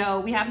 you know,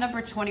 we have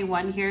number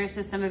 21 here,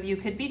 so some of you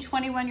could be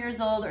 21 years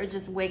old or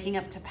just waking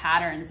up to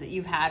patterns that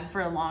you've had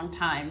for a long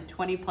time,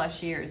 20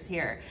 plus years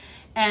here.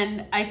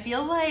 And I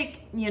feel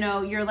like, you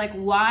know, you're like,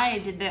 why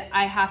did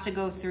I have to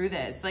go through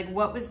this? Like,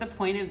 what was the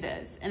point of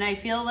this? And I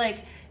feel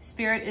like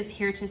Spirit is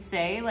here to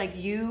say, like,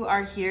 you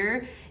are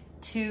here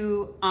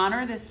to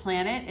honor this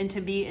planet and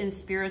to be in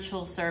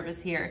spiritual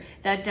service here.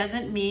 That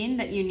doesn't mean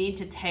that you need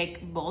to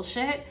take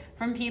bullshit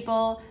from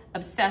people,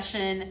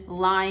 obsession,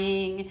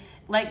 lying.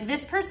 Like,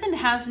 this person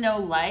has no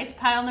life,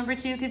 pile number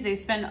 2, because they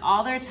spend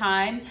all their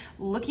time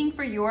looking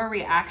for your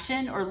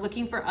reaction or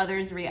looking for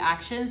others'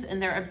 reactions,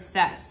 and they're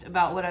obsessed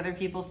about what other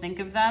people think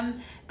of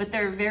them, but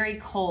they're very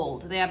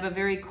cold. They have a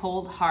very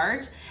cold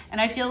heart,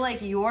 and I feel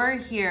like you're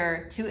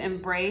here to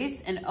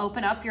embrace and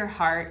open up your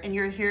heart, and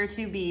you're here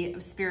to be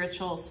of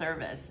spiritual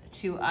service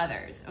to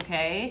others,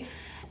 okay?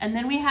 And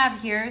then we have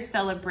here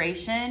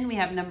celebration. We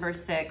have number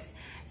 6.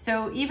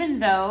 So even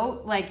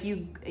though, like,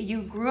 you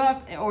grew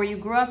up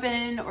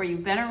in or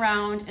you've been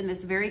around in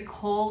this very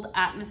cold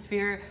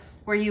atmosphere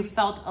where you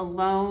felt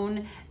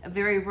alone,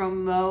 very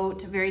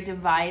remote, very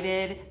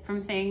divided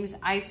from things,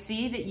 I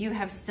see that you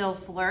have still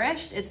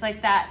flourished. It's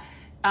like that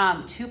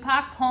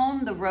Tupac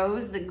poem, The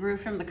Rose That Grew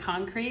from the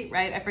Concrete,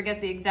 right? I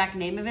forget the exact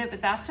name of it,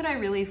 but that's what I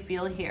really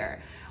feel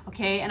here.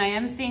 Okay, and I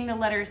am seeing the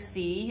letter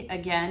C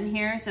again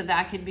here, so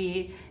that could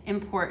be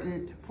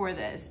important for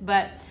this.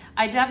 But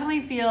I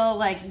definitely feel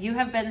like you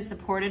have been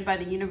supported by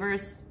the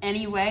universe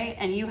anyway,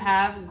 and you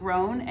have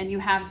grown and you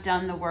have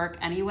done the work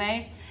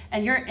anyway,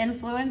 and your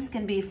influence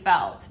can be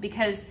felt,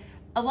 because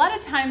a lot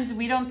of times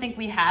we don't think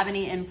we have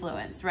any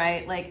influence,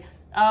 right? Like,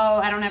 oh,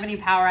 I don't have any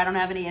power, I don't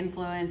have any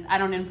influence, I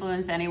don't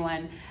influence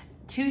anyone.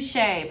 Touche,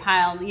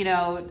 pile, you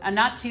know,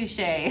 not touche.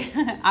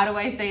 How do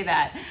I say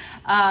that?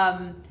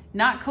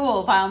 Not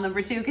cool, pile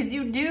number 2, because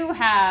you do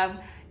have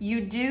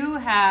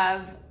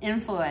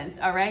influence,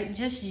 all right?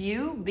 Just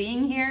you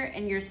being here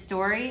and your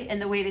story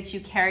and the way that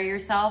you carry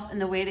yourself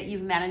and the way that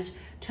you've managed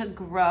to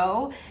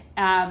grow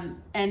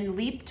and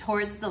leap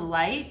towards the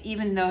light,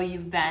 even though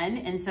you've been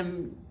in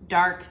some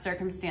dark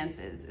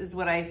circumstances, is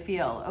what I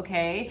feel,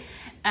 okay?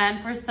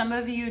 And for some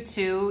of you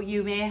too,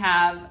 you may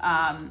have,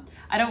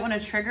 I don't want to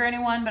trigger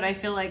anyone, but I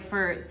feel like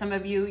for some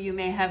of you, you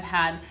may have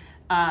had,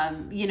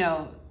 you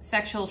know,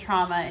 sexual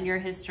trauma in your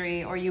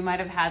history, or you might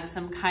have had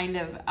some kind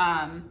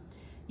of,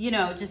 you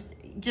know,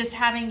 just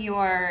having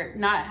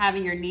not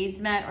having your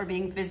needs met or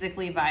being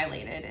physically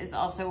violated is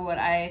also what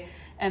I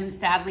am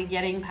sadly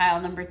getting, pile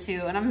number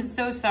 2. And I'm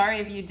so sorry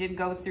if you did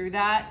go through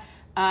that.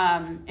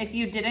 If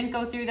you didn't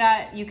go through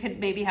that, you could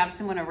maybe have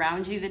someone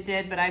around you that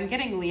did, but I'm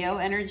getting Leo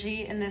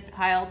energy in this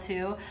pile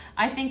too.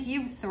 I think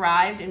you've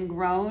thrived and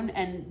grown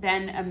and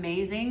been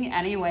amazing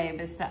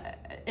anyway,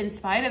 in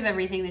spite of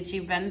everything that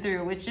you've been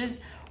through, which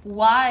is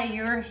why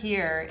you're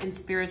here in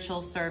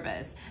spiritual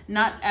service.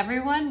 Not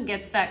everyone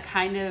gets that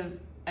kind of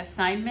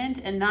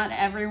assignment, and not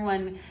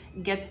everyone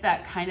gets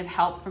that kind of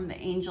help from the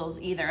angels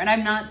either. And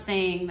I'm not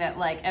saying that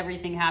like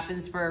everything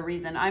happens for a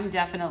reason. I'm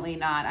definitely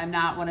not. I'm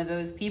not one of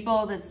those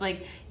people that's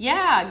like,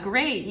 yeah,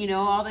 great, you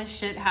know, all this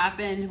shit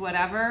happened,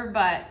 whatever,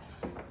 but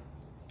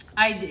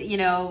you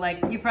know,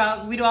 like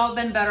we'd all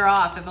been better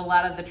off if a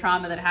lot of the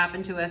trauma that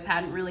happened to us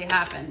hadn't really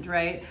happened,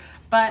 right?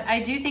 But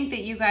I do think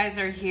that you guys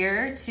are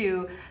here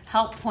to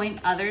help point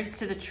others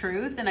to the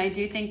truth. And I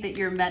do think that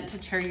you're meant to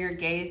turn your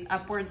gaze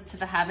upwards to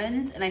the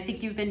heavens. And I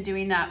think you've been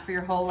doing that for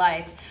your whole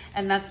life.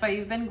 And that's why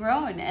you've been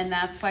growing. And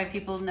that's why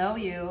people know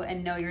you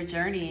and know your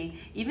journey,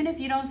 even if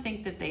you don't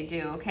think that they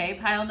do, okay?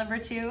 Pile number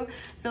 2.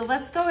 So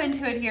let's go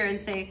into it here and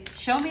say,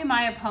 show me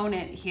my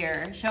opponent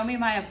here. Show me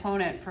my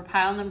opponent for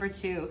pile number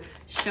 2.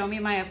 Show me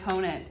my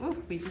opponent.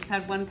 Ooh, we just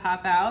had one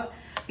pop out.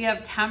 We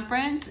have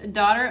Temperance,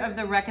 daughter of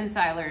the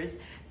reconcilers.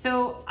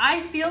 So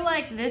I feel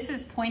like this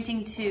is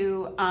pointing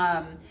to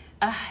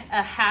a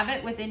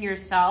habit within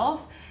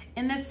yourself,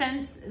 in the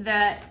sense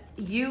that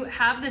you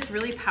have this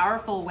really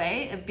powerful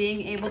way of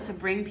being able to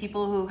bring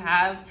people who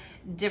have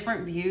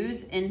different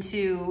views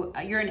into,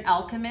 you're an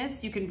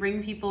alchemist, you can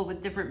bring people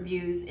with different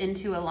views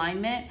into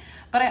alignment.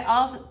 But I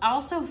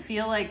also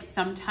feel like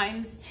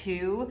sometimes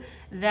too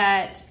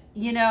that,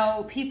 you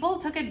know, people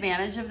took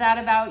advantage of that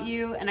about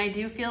you. And I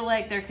do feel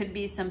like there could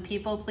be some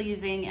people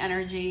pleasing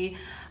energy,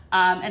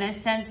 in a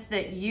sense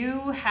that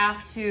you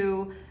have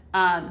to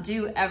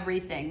do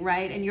everything,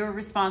 right? And you're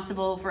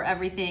responsible for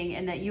everything,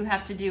 and that you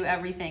have to do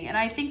everything. And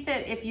I think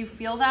that if you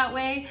feel that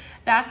way,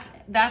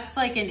 that's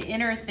like an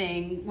inner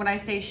thing. When I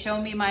say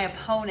show me my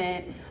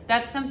opponent,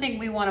 that's something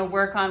we want to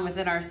work on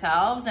within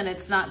ourselves. And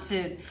it's not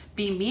to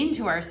be mean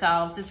to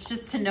ourselves, it's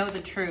just to know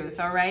the truth,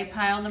 all right?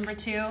 Pile number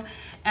 2.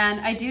 And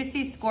I do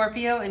see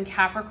Scorpio and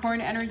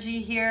Capricorn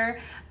energy here.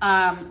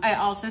 I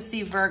also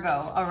see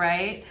Virgo, all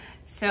right?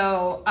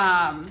 So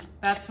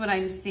that's what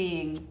I'm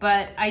seeing.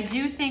 But I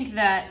do think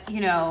that,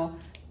 you know,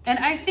 and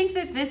I think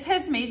that this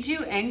has made you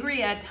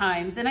angry at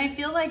times. And I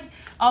feel like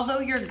although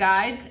your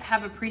guides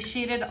have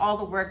appreciated all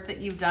the work that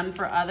you've done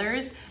for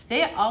others,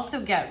 they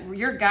also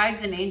your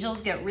guides and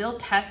angels get real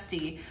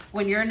testy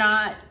when you're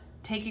not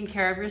taking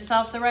care of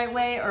yourself the right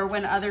way, or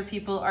when other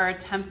people are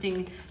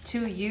attempting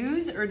to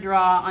use or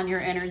draw on your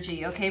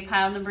energy. Okay,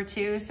 pile number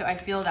 2. So I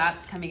feel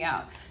that's coming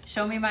out.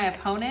 Show me my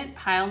opponent,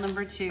 pile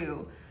number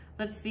 2.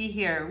 Let's see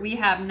here. We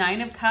have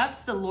 9 of Cups,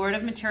 the Lord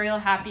of material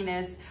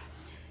happiness.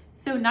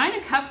 So 9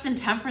 of Cups and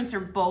Temperance are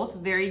both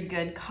very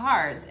good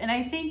cards. And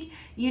I think,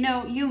 you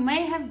know, you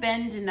may have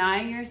been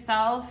denying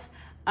yourself.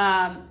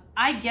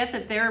 I get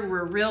that there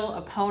were real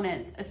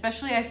opponents,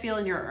 especially I feel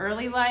in your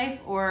early life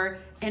or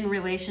in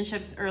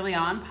relationships early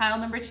on, pile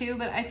number 2,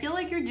 but I feel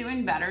like you're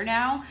doing better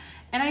now.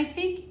 And I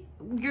think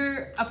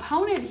your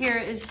opponent here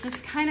is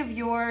just kind of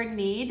your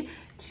need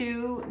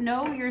to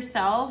know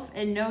yourself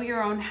and know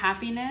your own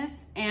happiness,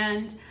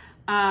 and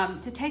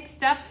to take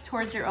steps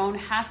towards your own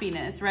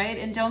happiness, right?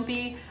 And don't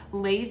be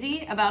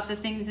lazy about the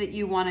things that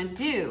you want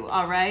to do,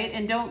 all right?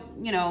 And don't,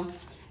 you know,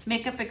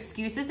 make up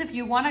excuses. If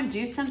you want to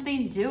do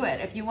something, do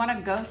it. If you want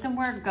to go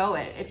somewhere, go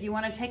it. If you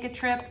want to take a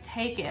trip,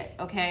 take it,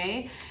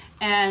 okay?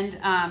 And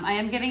I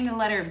am getting the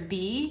letter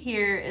B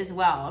here as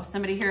well. If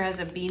somebody here has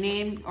a B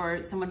name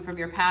or someone from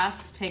your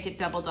past, take it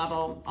double,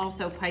 double.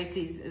 Also,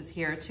 Pisces is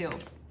here too.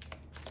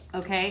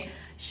 Okay,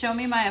 show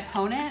me my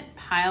opponent,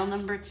 pile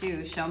number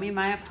 2. Show me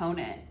my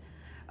opponent.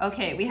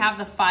 Okay, we have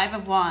the 5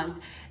 of Wands.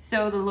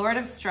 So the Lord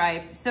of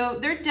Strife. So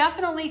there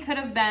definitely could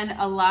have been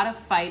a lot of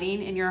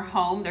fighting in your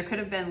home. There could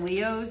have been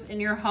Leos in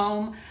your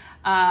home.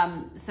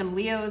 Some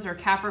Leos or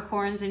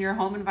Capricorns in your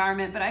home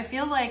environment, but I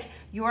feel like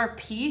your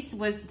peace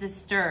was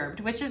disturbed,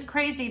 which is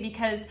crazy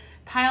because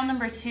pile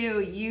number 2,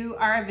 you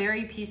are a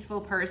very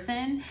peaceful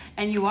person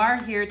and you are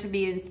here to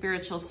be in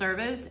spiritual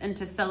service and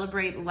to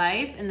celebrate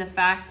life and the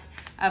fact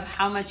of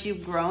how much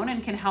you've grown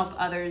and can help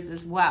others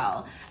as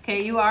well.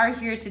 Okay, you are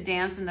here to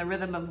dance in the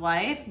rhythm of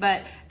life,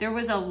 but there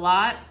was a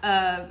lot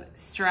of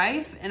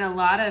strife and a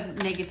lot of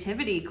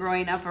negativity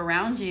growing up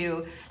around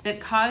you that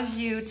caused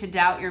you to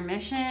doubt your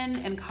mission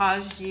and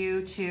caused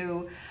you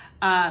to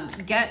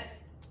get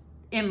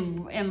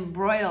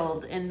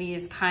embroiled in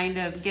these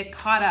get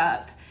caught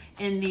up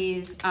in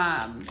these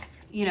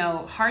you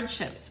know,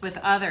 hardships with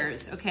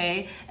others,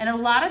 okay? And a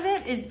lot of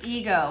it is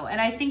ego.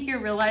 And I think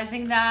you're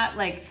realizing that,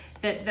 like,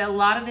 that a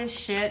lot of this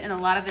shit and a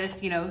lot of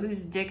this, you know, whose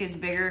dick is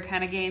bigger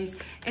kind of games,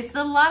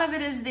 a lot of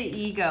it is the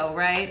ego,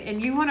 right?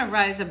 And you want to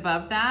rise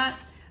above that.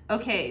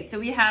 Okay, so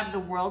we have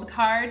the World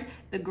card,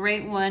 the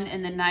Great One,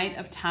 and the Knight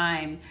of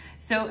Time.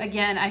 So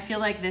again, I feel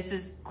like this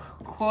is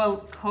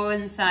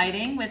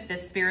coinciding with the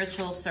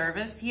spiritual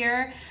service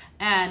here.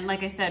 And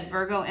like I said,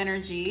 Virgo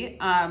energy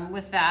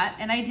with that.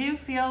 And I do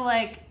feel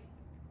like,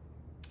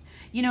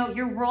 you know,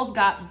 your world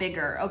got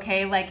bigger,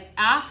 okay? Like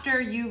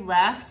after you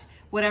left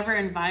whatever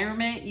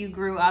environment you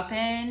grew up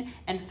in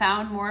and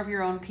found more of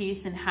your own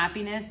peace and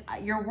happiness,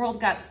 your world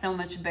got so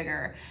much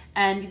bigger.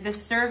 And the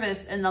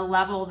service and the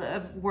level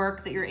of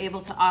work that you're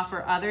able to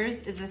offer others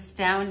is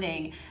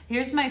astounding.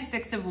 Here's my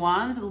 6 of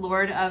Wands,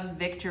 Lord of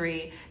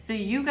Victory. So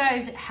you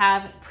guys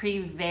have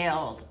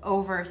prevailed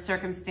over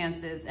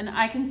circumstances. And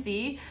I can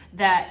see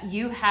that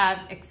you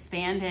have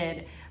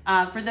expanded.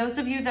 For those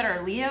of you that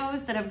are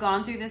Leos that have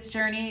gone through this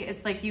journey,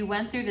 it's like you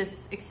went through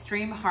this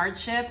extreme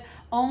hardship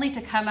only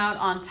to come out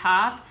on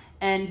top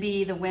and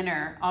be the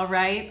winner, all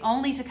right?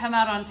 Only to come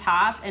out on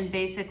top and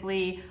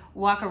basically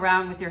walk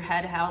around with your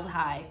head held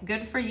high.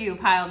 Good for you,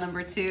 pile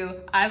number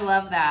 2. I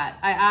love that.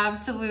 I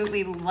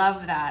absolutely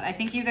love that. I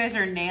think you guys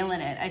are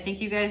nailing it. I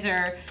think you guys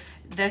are,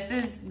 this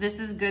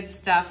is good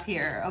stuff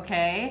here,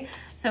 okay?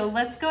 So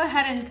let's go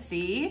ahead and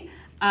see.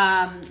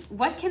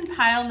 What can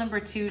pile number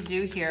 2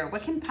 do here?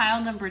 What can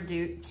pile number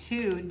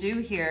 2 do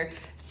here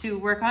to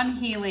work on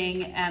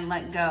healing and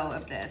let go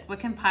of this? What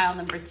can pile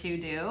number 2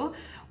 do?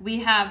 We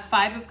have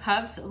 5 of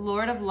Cups,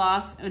 Lord of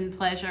Loss and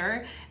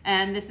Pleasure,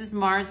 and this is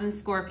Mars and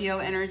Scorpio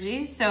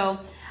energy. So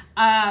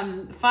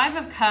 5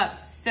 of Cups,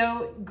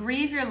 so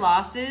grieve your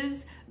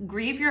losses,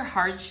 grieve your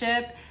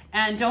hardship,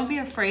 and don't be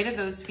afraid of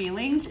those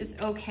feelings.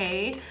 It's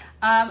okay.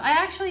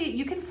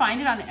 You can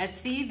find it on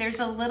Etsy. There's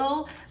a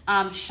little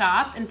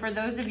shop, and for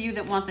those of you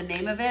that want the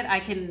name of it, I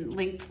can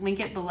link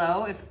it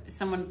below if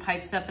someone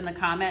pipes up in the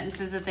comment and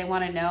says that they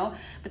want to know.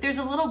 But there's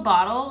a little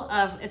bottle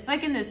of, it's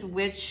like in this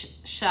witch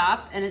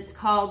shop, and it's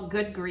called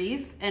Good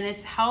Grief, and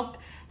it's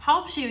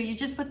helps you. You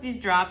just put these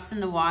drops in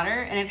the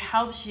water, and it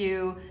helps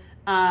you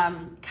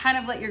kind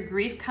of let your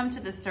grief come to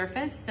the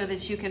surface so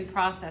that you can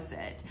process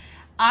it.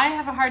 I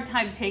have a hard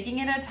time taking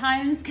it at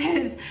times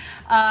because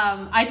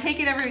I take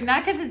it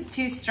not because it's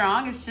too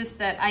strong, it's just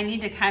that I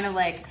need to kind of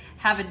like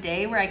have a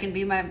day where I can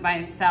be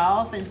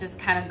myself and just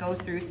kind of go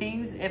through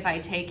things if I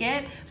take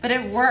it, but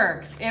it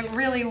works, it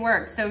really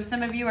works. So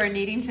some of you are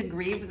needing to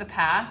grieve the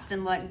past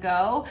and let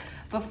go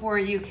before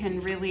you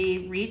can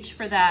really reach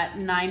for that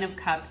 9 of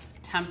Cups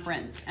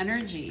temperance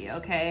energy,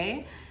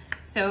 okay?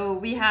 So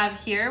we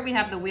have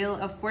the Wheel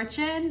of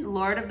Fortune,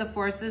 Lord of the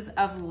Forces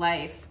of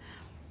Life.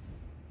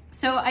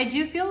 So I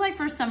do feel like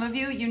for some of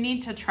you, you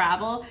need to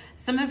travel.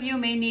 Some of you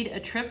may need a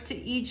trip to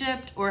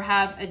Egypt or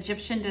have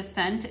Egyptian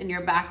descent in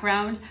your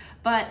background,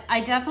 but I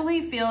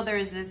definitely feel there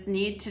is this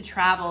need to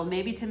travel,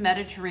 maybe to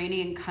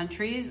Mediterranean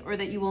countries, or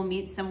that you will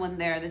meet someone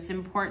there that's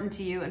important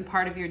to you and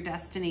part of your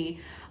destiny,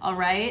 all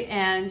right?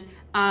 And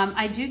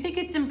I do think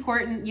it's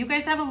important. You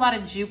guys have a lot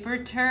of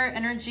Jupiter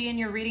energy in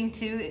your reading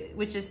too,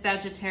 which is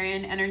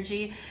Sagittarian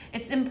energy.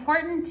 It's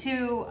important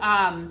to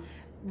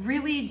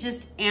really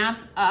just amp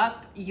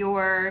up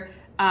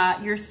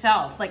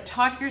yourself, like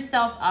talk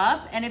yourself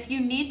up. And if you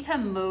need to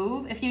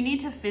move, if you need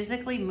to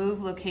physically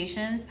move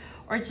locations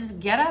or just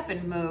get up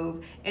and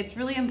move, it's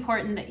really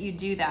important that you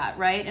do that,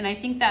 right? And I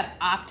think that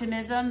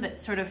optimism that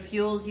sort of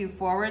fuels you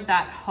forward,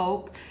 that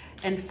hope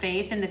and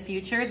faith in the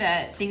future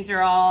that things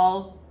are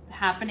all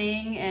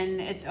happening and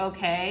it's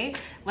okay,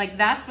 like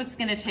that's what's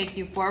going to take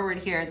you forward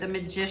here. The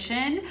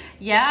Magician,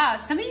 yeah,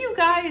 some of you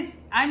guys,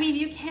 I mean,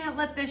 you can't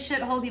let this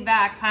shit hold you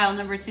back, pile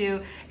number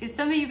 2, because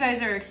some of you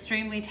guys are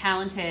extremely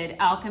talented.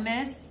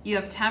 Alchemist, you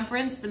have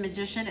Temperance, the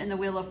Magician, and the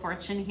Wheel of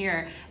Fortune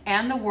here,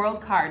 and the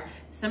World card.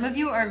 Some of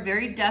you are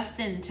very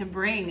destined to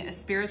bring a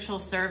spiritual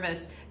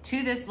service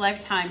to this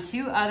lifetime,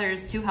 to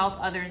others, to help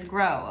others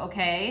grow,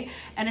 okay?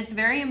 And it's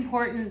very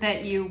important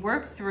that you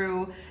work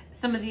through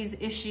some of these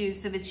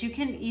issues so that you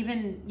can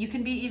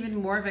be even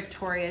more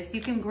victorious.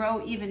 You can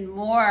grow even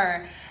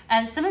more.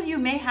 And some of you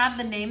may have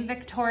the name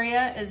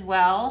Victoria as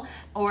well,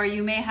 or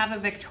you may have a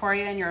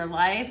Victoria in your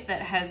life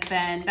that has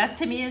been, that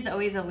to me is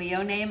always a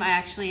Leo name. I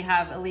actually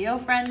have a Leo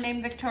friend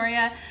named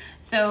Victoria.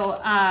 So,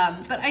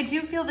 but I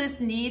do feel this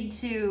need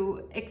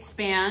to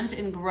expand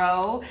and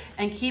grow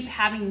and keep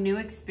having new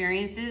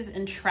experiences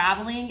and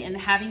traveling and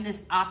having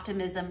this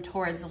optimism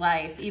towards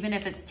life, even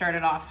if it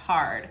started off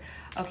hard.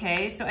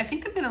 Okay, so I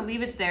think I'm gonna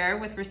leave it there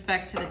with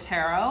respect to the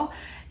tarot.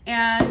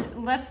 And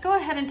let's go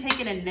ahead and take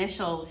an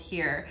initials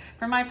here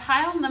for my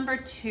pile number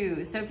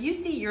 2. So if you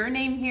see your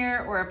name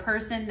here or a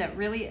person that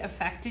really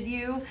affected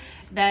you,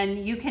 then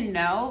you can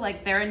know,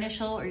 like their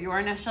initial or your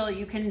initial,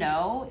 you can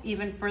know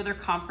even further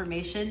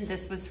confirmation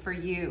this was for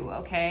you,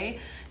 okay?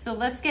 So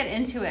let's get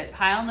into it.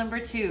 Pile number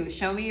 2,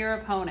 show me your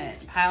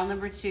opponent. Pile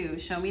number 2,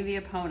 show me the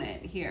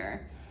opponent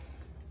here.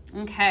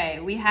 Okay,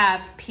 we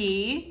have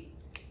P.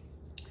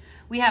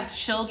 We have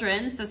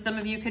children, so some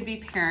of you could be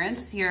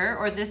parents here,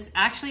 or this,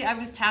 actually I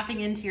was tapping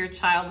into your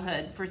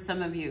childhood for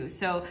some of you.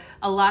 So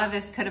a lot of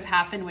this could have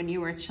happened when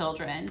you were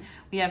children.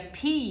 We have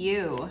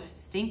PU,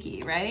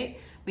 stinky, right?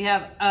 We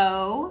have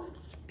O,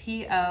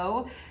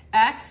 PO,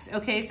 X,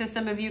 okay, so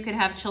some of you could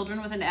have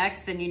children with an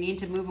X and you need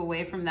to move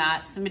away from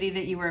that. Somebody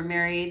that you were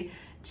married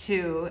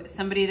to,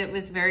 somebody that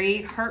was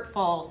very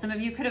hurtful. Some of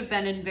you could have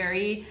been in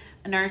very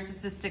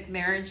narcissistic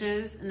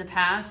marriages in the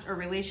past or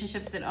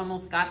relationships that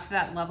almost got to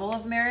that level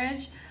of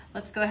marriage.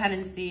 Let's go ahead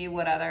and see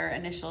what other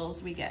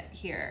initials we get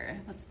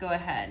here. Let's go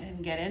ahead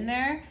and get in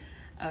there.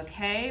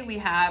 Okay, we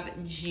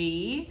have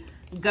G,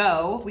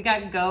 go. We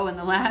got go in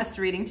the last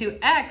reading too.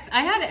 X,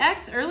 I had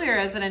X earlier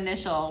as an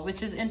initial,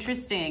 which is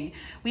interesting.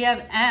 We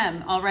have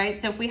M, all right?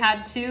 So if we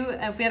had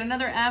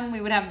another M, we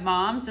would have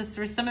mom. So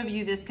for some of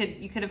you,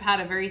 you could have had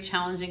a very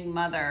challenging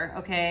mother,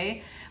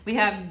 okay? We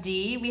have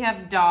D, we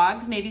have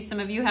dogs. Maybe some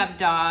of you have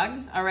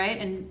dogs, all right?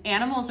 And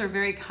animals are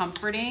very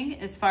comforting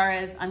as far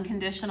as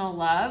unconditional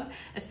love,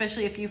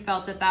 especially if you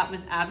felt that that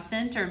was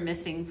absent or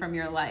missing from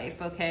your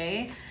life,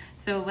 okay?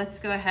 So let's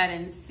go ahead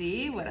and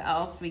see what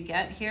else we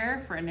get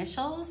here for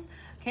initials.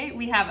 Okay,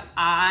 we have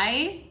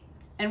I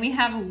and we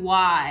have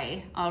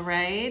Y, all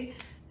right?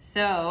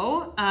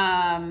 So,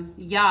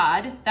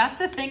 Yod,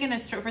 that's a thing in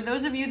for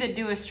those of you that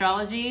do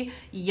astrology,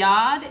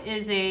 Yod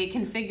is a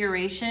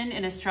configuration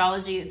in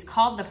astrology. It's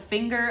called the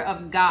finger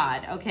of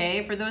God,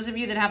 okay? For those of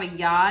you that have a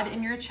Yod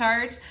in your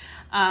chart,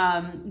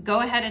 go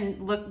ahead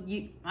and look,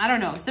 I don't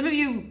know, some of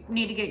you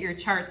need to get your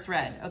charts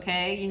read,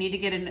 okay? You need to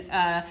get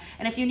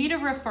and if you need a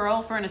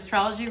referral for an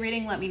astrology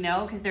reading, let me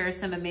know, because there are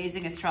some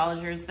amazing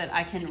astrologers that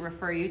I can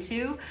refer you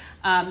to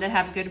that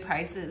have good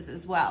prices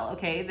as well,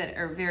 okay? That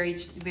are very,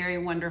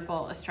 very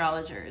wonderful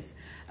astrologers.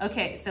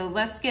 Okay, so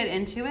let's get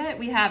into it.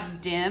 We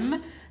have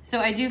dim. So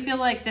I do feel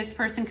like this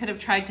person could have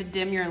tried to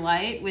dim your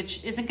light,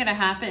 which isn't going to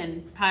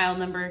happen. Pile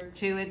number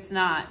 2, it's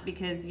not,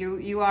 because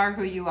you are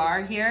who you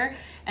are here.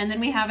 And then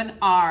we have an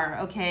R,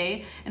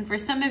 okay? And for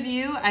some of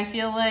you, I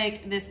feel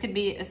like this could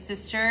be a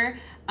sister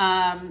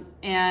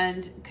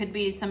and could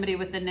be somebody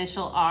with the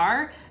initial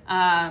R.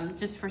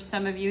 Just for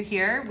some of you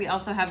here, we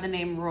also have the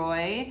name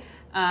Roy.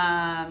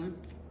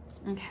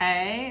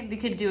 Okay, we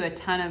could do a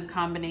ton of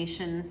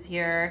combinations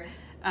here.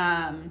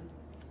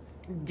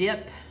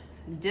 Dip,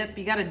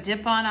 you got to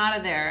dip on out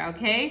of there,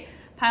 okay?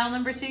 Pile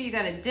number 2, you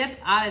got to dip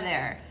out of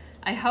there.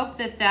 I hope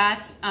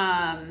that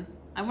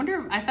I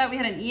wonder, I thought we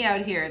had an E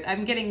out here.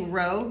 I'm getting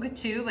rogue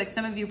too. Like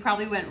some of you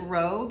probably went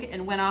rogue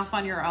and went off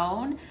on your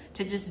own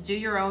to just do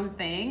your own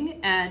thing.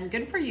 And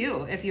good for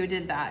you if you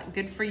did that.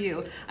 Good for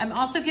you. I'm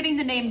also getting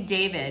the name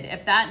David.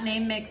 If that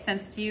name makes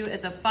sense to you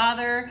as a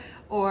father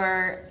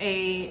or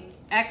a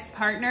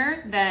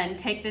ex-partner, then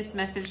take this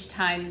message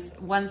times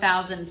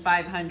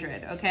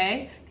 1,500,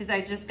 okay? Because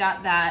I just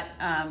got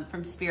that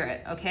from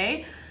Spirit,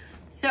 okay?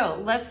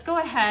 So let's go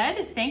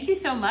ahead. Thank you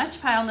so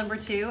much, pile number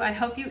 2. I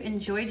hope you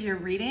enjoyed your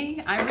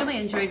reading. I really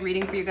enjoyed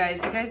reading for you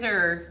guys. You guys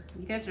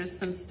are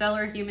some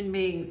stellar human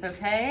beings,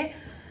 okay?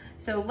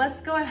 So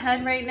let's go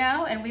ahead right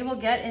now and we will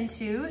get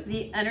into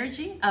the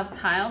energy of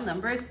pile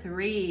number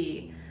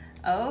 3.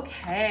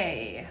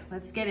 Okay,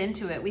 let's get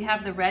into it. We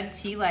have the red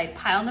tea light.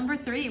 Pile number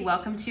 3,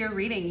 welcome to your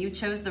reading. You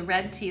chose the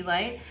red tea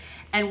light.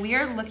 And we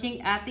are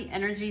looking at the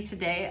energy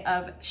today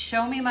of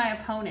show me my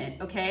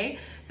opponent, okay?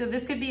 So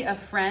this could be a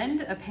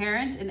friend, a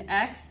parent, an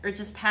ex, or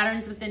just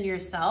patterns within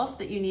yourself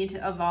that you need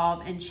to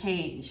evolve and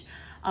change,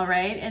 all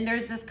right? And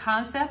there's this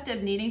concept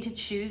of needing to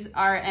choose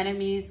our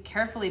enemies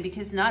carefully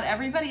because not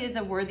everybody is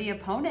a worthy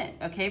opponent,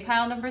 okay?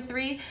 Pile number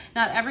 3,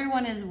 not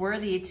everyone is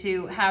worthy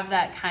to have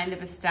that kind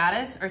of a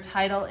status or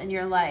title in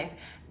your life.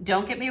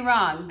 Don't get me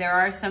wrong, there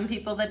are some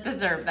people that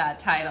deserve that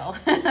title.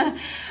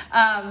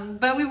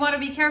 But we want to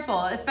be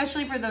careful,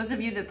 especially for those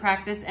of you that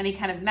practice any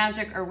kind of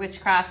magic or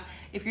witchcraft.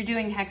 If you're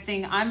doing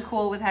hexing, I'm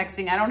cool with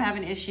hexing. I don't have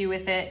an issue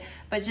with it,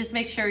 but just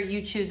make sure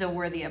you choose a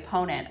worthy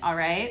opponent, all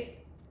right?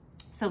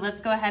 So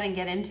let's go ahead and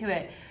get into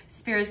it.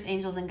 Spirits,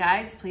 angels, and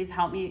guides, please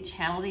help me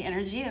channel the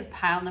energy of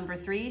pile number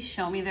 3.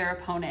 Show me their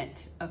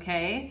opponent,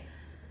 okay?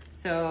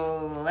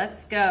 So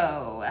let's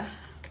go.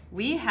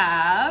 We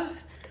have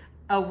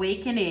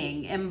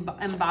awakening,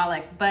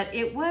 embolic, but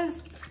it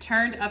was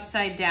turned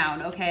upside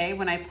down, okay,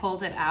 when I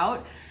pulled it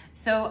out.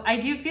 So I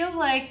do feel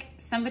like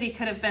somebody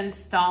could have been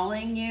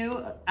stalling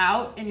you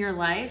out in your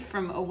life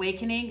from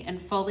awakening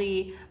and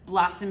fully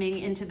blossoming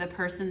into the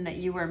person that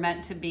you were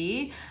meant to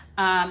be.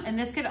 And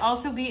this could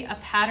also be a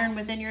pattern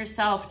within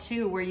yourself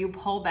too, where you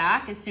pull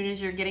back as soon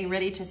as you're getting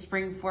ready to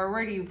spring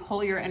forward, you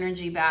pull your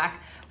energy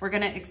back. We're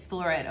gonna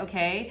explore it,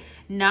 okay?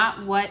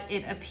 Not what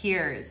it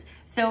appears.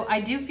 So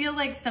I do feel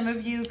like some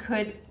of you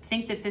could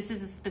think that this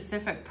is a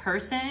specific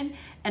person,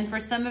 and for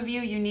some of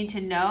you, you need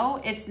to know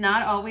it's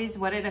not always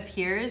what it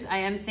appears. I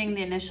am seeing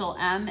the initial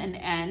M and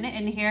N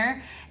in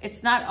here.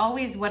 It's not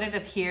always what it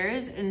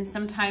appears, and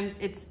sometimes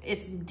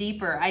it's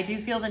deeper. I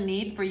do feel the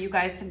need for you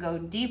guys to go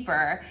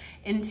deeper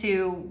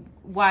into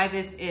why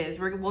this is.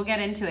 We'll get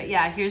into it.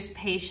 Yeah, here's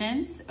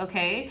patience,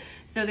 okay?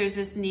 So there's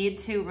this need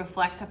to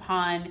reflect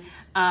upon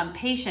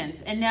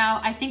patience. And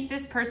now I think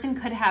this person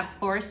could have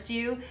forced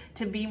you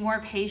to be more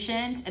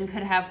patient and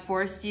could have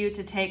forced you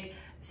to take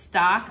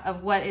stock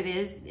of what it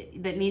is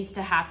that needs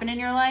to happen in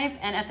your life.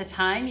 And at the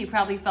time, you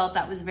probably felt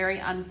that was very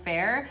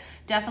unfair.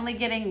 Definitely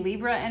getting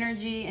Libra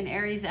energy and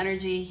Aries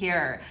energy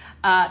here.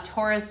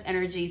 Taurus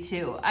energy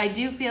too. I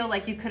do feel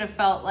like you could have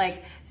felt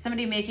like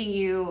somebody making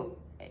you,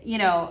 you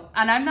know,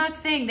 and I'm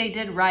not saying they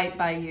did right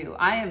by you.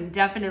 I am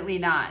definitely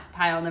not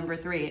pile number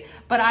 3,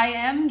 but I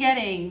am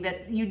getting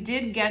that you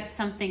did get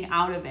something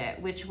out of it,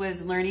 which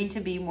was learning to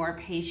be more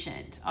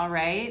patient, all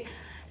right?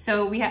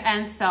 So we have,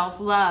 and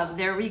self-love,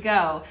 there we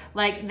go.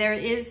 Like there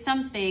is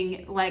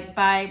something like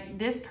by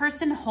this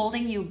person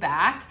holding you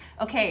back.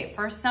 Okay,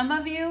 for some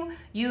of you,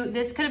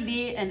 this could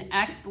be an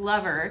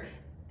ex-lover,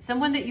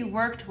 someone that you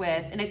worked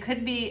with, and it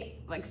could be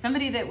like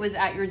somebody that was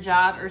at your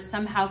job or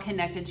somehow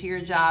connected to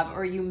your job,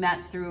 or you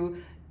met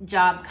through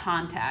job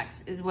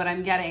contacts is what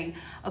I'm getting,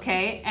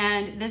 okay?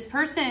 And this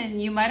person,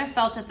 you might have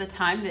felt at the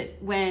time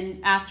that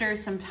when, after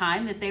some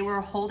time, that they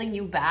were holding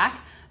you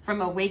back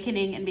from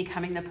awakening and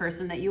becoming the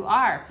person that you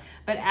are.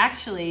 But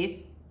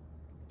actually,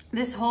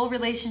 this whole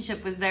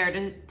relationship was there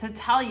to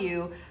tell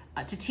you,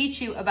 to teach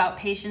you about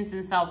patience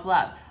and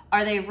self-love.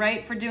 Are they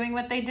right for doing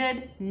what they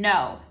did?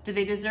 No. Do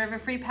they deserve a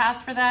free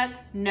pass for that?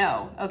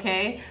 No,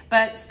 okay?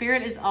 But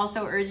Spirit is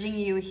also urging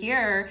you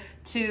here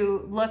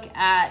to look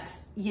at,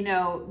 you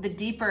know, the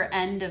deeper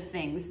end of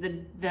things,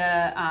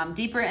 the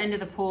deeper end of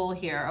the pool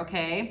here,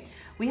 okay?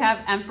 We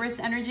have Empress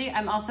energy.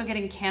 I'm also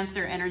getting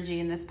Cancer energy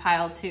in this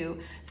pile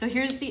too. So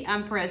here's the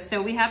Empress.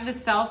 So we have the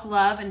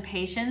self-love and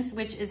patience,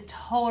 which is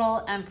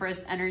total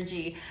Empress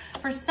energy.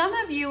 For some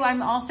of you,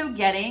 I'm also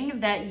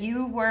getting that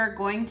you were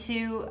going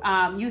to,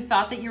 you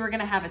thought that you were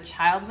gonna have a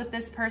child with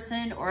this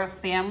person or a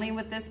family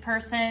with this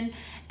person,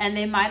 and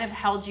they might have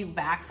held you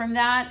back from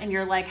that. And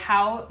you're like,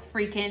 how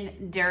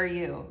freaking dare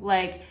you?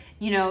 Like,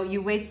 you know,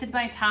 you wasted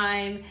my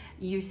time,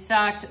 you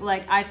sucked.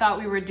 Like, I thought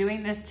we were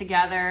doing this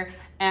together.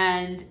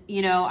 And,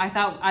 you know, I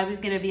thought I was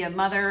going to be a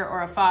mother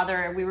or a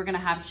father, we were going to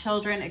have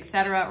children,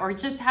 etc., or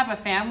just have a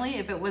family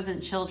if it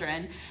wasn't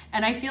children.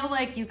 And I feel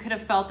like you could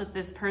have felt that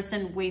this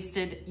person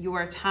wasted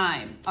your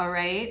time, all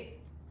right?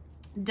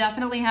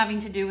 Definitely having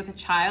to do with a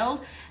child.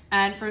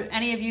 And for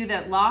any of you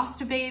that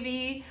lost a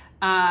baby,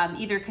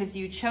 either because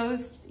you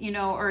chose, you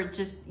know, or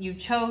just you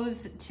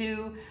chose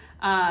to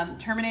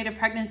terminate a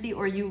pregnancy,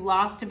 or you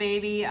lost a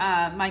baby,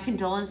 my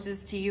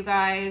condolences to you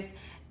guys.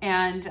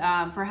 And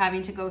for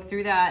having to go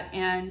through that.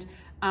 And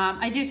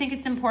I do think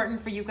it's important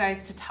for you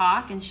guys to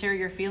talk and share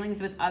your feelings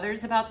with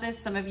others about this.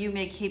 Some of you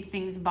may keep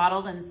things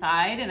bottled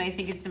inside, and I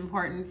think it's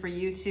important for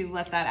you to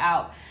let that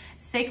out.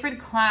 Sacred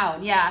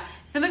Clown, yeah.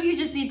 Some of you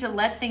just need to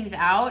let things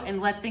out and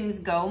let things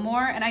go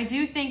more. And I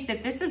do think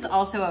that this is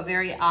also a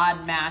very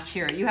odd match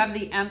here. You have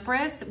the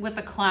Empress with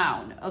a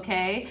clown,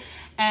 okay?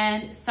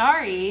 And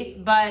sorry,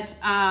 but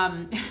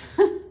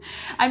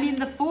I mean,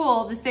 the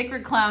Fool, the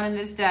Sacred Clown in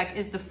this deck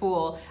is the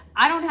Fool.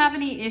 I don't have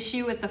any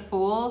issue with the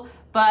Fool,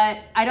 but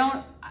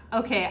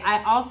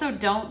I also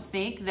don't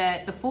think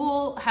that the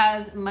Fool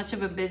has much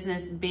of a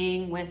business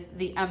being with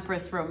the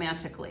Empress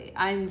romantically.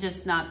 I'm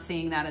just not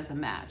seeing that as a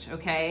match,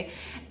 okay?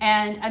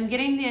 And I'm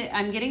getting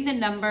the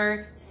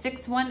number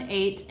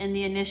 618 and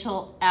the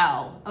initial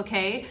L,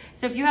 okay?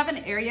 So if you have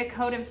an area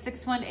code of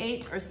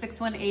 618 or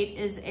 618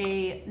 is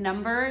a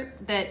number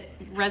that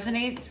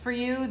resonates for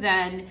you,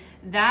 then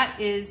that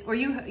is, or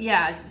you,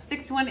 yeah,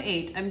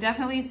 618. I'm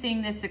definitely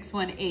seeing this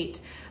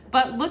 618.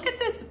 But look at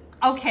this.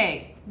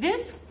 Okay,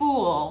 this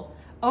Fool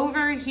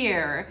over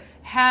here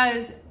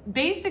has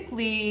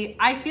basically,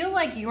 I feel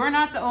like you're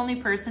not the only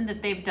person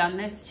that they've done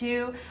this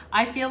to.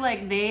 I feel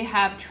like they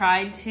have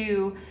tried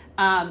to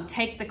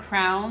take the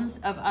crowns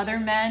of other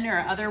men or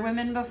other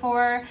women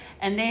before,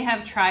 and they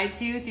have tried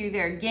to through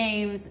their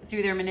games,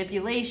 through their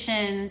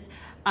manipulations.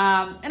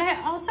 And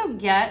I also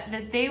get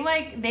that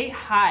they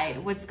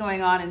hide what's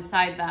going on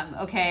inside them,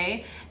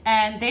 okay?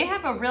 And they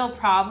have a real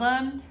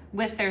problem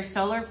with their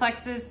solar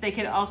plexus. They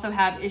could also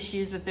have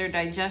issues with their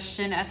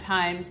digestion at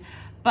times.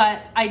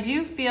 But I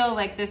do feel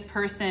like this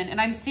person, and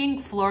I'm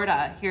seeing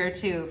Florida here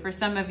too, for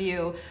some of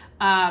you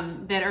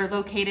that are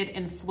located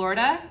in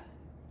Florida.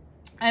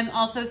 I'm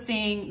also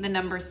seeing the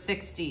number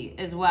 60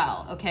 as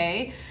well,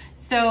 okay?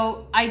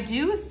 So I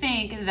do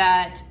think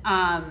that,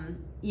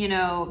 you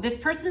know, this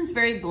person's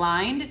very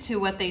blind to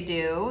what they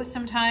do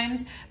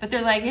sometimes, but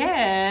they're like,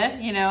 yeah,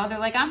 you know, they're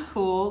like, I'm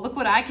cool, look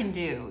what I can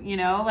do, you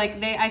know?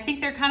 Like I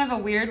think they're kind of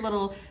a weird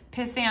little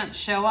pissant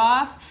show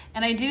off,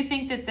 and I do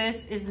think that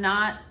this is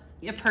not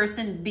a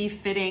person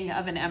befitting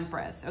of an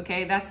empress,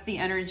 okay? That's the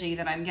energy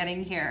that I'm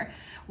getting here.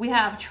 We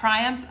have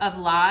triumph of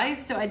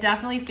lies. So I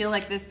definitely feel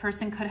like this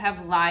person could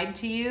have lied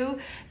to you.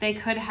 They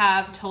could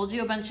have told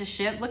you a bunch of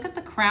shit. Look at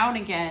the crown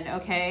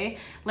again, okay?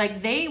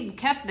 Like they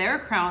kept their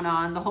crown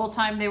on the whole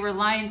time they were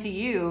lying to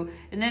you.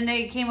 And then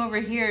they came over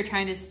here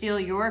trying to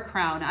steal your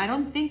crown. I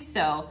don't think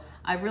so.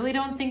 I really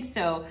don't think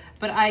so.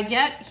 But I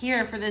get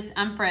here for this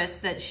empress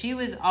that she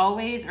was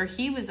always, or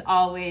he was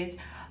always,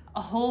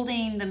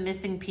 holding the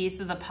missing piece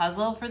of the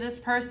puzzle for this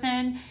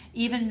person,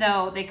 even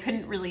though they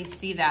couldn't really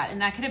see that.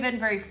 And that could have been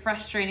very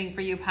frustrating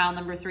for you, pile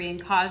number 3,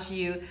 and cause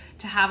you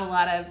to have a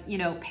lot of, you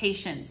know,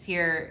 patience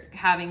here,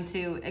 having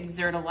to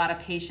exert a lot of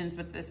patience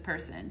with this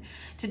person.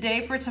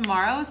 Today for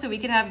tomorrow, so we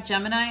could have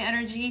Gemini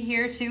energy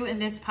here too in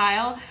this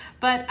pile.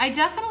 But I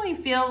definitely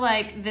feel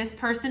like this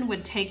person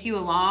would take you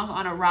along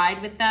on a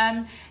ride with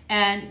them,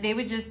 and they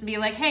would just be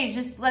like, hey,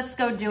 just let's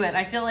go do it.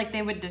 I feel like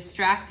they would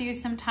distract you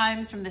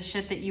sometimes from the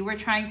shit that you were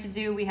trying to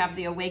do. We have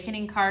the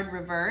Awakening card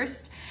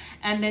reversed,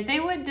 and that they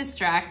would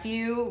distract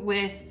you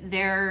with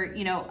their,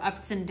 you know,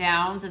 ups and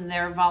downs and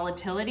their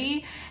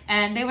volatility.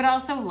 And they would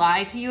also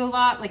lie to you a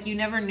lot. Like you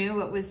never knew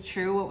what was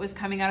true, what was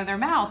coming out of their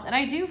mouth. And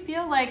I do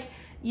feel like,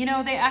 you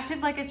know, they acted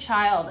like a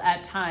child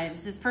at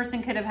times. This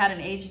person could have had an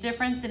age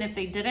difference, and if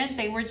they didn't,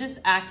 they were just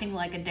acting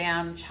like a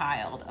damn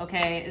child,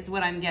 okay, is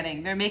what I'm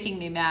getting. They're making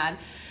me mad.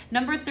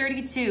 Number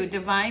 32,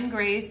 divine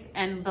grace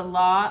and the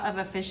law of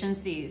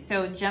efficiency.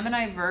 So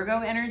Gemini, Virgo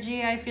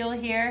energy, I feel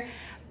here.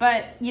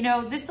 But, you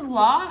know, this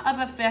law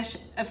of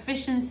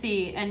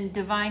efficiency and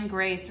divine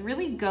grace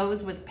really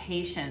goes with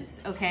patience,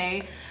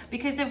 okay?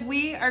 Because if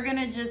we are going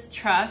to just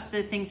trust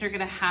that things are going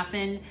to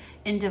happen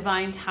in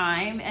divine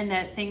time, and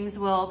that things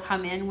will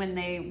come in when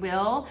they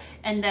will,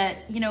 and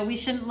that, you know, we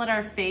shouldn't let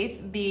our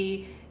faith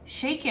be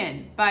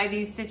shaken by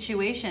these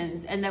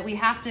situations, and that we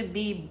have to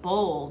be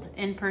bold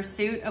in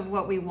pursuit of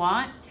what we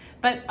want.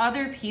 But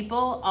other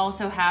people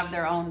also have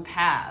their own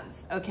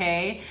paths,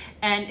 okay?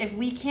 And if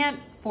we can't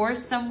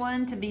force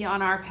someone to be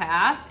on our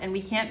path, and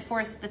we can't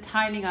force the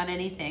timing on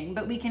anything,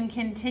 but we can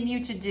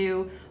continue to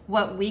do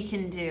what we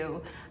can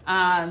do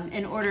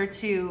in order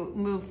to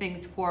move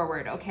things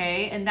forward,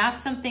 okay? And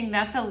that's something,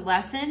 that's a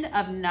lesson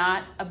of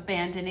not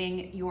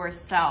abandoning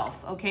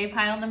yourself, okay?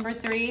 Pile number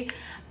 3.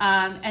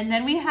 And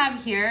then we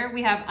have here,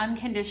 we have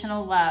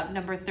unconditional love,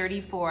 number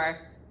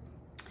 34.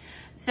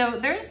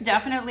 So there's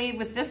definitely,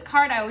 with this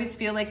card, I always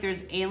feel like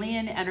there's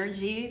alien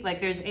energy,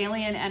 like there's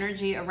alien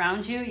energy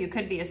around you. You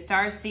could be a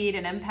starseed,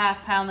 an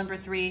empath, pile number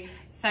 3,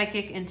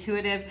 psychic,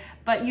 intuitive,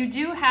 but you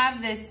do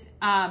have this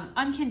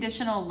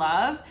unconditional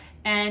love,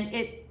 and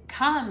it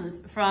comes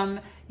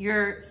from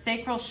your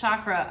sacral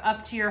chakra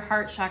up to your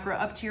heart chakra,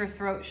 up to your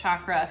throat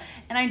chakra.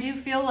 And I do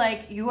feel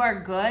like you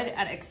are good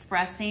at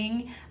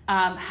expressing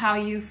how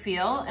you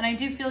feel. And I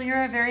do feel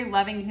you're a very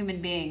loving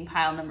human being,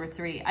 pile number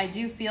 3. I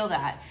do feel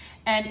that.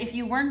 And if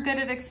you weren't good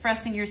at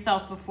expressing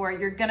yourself before,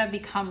 you're gonna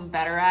become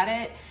better at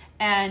it.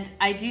 And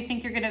I do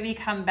think you're gonna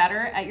become better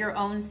at your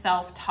own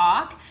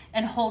self-talk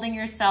and holding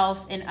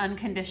yourself in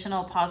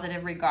unconditional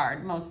positive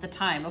regard most of the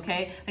time,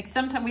 okay? Like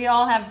sometimes we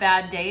all have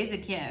bad days.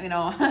 It can't, you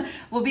know,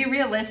 we'll be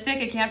realistic.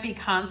 It can't be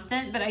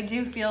constant, but I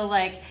do feel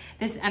like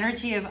this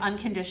energy of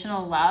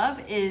unconditional love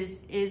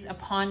is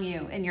upon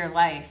you in your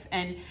life.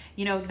 And,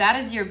 you know, that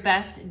is your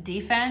best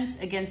defense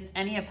against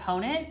any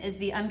opponent, is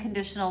the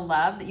unconditional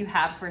love that you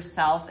have for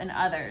self and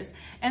others.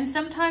 And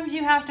sometimes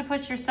you have to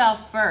put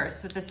yourself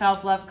first. With the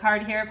self-love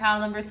card here,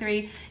 pile number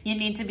 3, you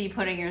need to be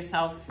putting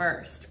yourself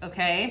first,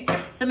 okay?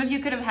 Some of you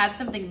could have had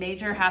something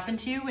major happen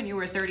to you when you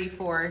were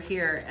 34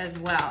 here as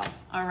well,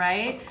 all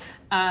right?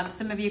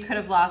 Some of you could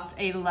have lost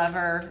a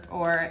lover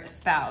or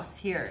spouse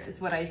here is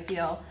what I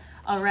feel.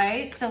 All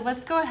right, so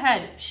let's go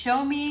ahead.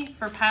 Show me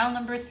for pile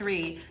number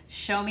 3,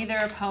 show me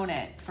their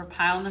opponent. For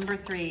pile number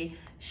 3,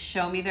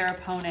 show me their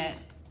opponent.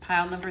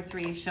 Pile number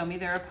 3, show me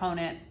their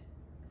opponent.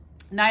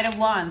 Knight of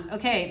Wands.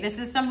 Okay, this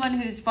is someone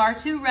who's far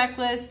too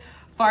reckless,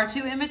 far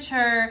too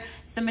immature,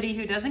 somebody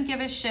who doesn't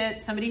give a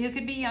shit, somebody who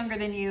could be younger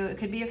than you. It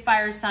could be a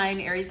fire sign,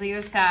 Aries,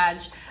 Leo,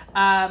 Sag.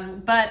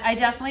 But I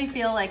definitely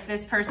feel like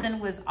this person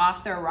was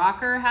off their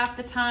rocker half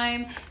the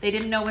time. They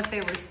didn't know what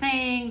they were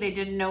saying. They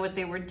didn't know what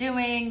they were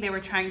doing. They were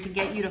trying to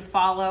get you to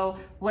follow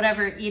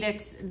whatever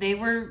edicts they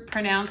were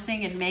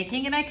pronouncing and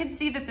making. And I could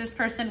see that this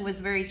person was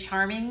very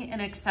charming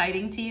and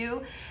exciting to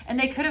you. And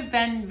they could have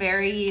been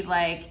very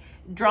like,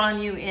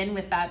 drawn you in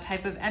with that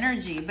type of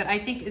energy. But I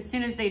think as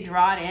soon as they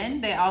draw it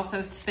in, they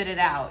also spit it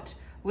out,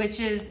 which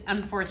is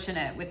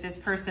unfortunate with this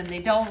person. They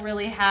don't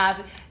really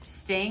have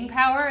staying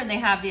power and they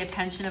have the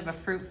attention of a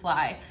fruit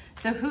fly.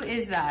 So who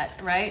is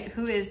that, right?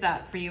 Who is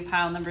that for you,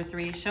 pile number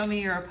 3? Show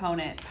me your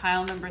opponent.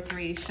 Pile number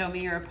 3, show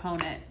me your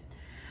opponent.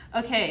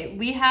 Okay,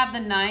 we have the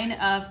 9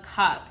 of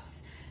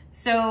Cups.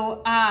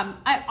 So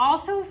I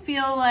also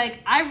feel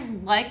like, I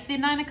like the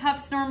 9 of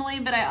Cups normally,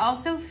 but I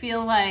also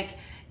feel like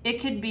it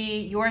could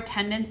be your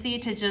tendency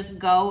to just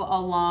go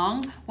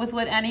along with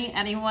what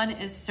anyone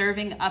is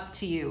serving up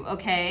to you,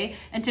 okay?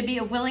 And to be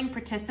a willing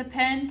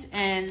participant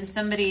in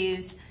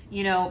somebody's,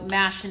 you know,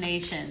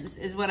 machinations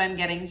is what I'm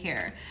getting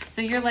here.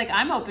 So you're like,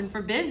 I'm open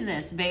for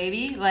business,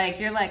 baby. Like,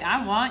 you're like,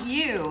 I want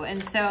you.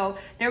 And so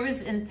there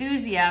was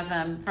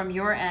enthusiasm from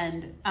your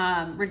end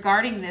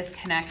regarding this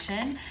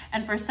connection.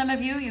 And for some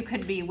of you, you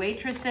could be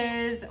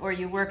waitresses or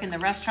you work in the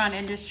restaurant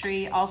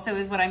industry. Also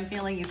is what I'm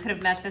feeling. You could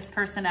have met this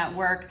person at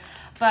work.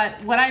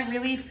 But what I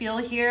really feel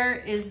here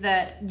is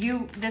that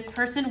this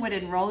person would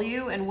enroll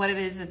you in what it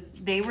is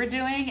that they were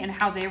doing and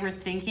how they were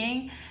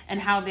thinking and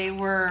how they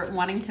were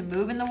wanting to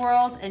move in the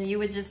world. And you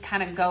would just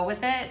kind of go with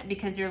it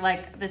because you're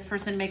like, this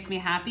person makes me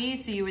happy.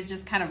 So you would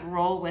just kind of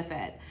roll with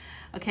it.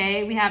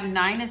 Okay, we have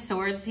 9 of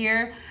Swords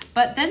here,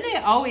 but then they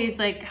always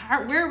like,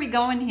 where are we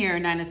going here,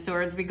 9 of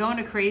Swords? We going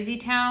to crazy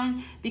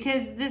town?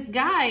 Because this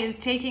guy is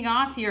taking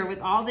off here with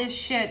all this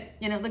shit,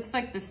 and it looks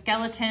like the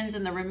skeletons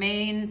and the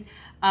remains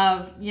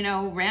of, you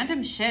know,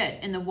 random shit.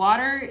 And the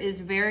water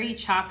is very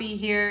choppy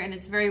here and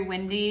it's very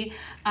windy.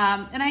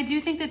 And I do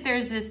think that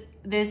there's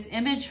this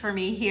image for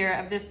me here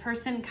of this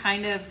person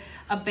kind of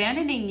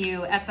abandoning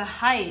you at the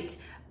height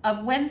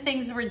of when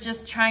things were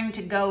just trying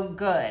to go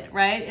good,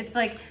 right? It's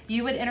like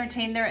you would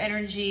entertain their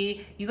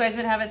energy, you guys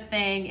would have a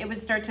thing, it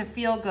would start to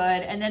feel good,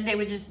 and then they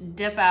would just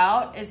dip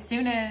out as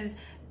soon as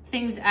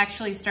things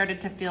actually started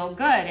to feel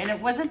good. And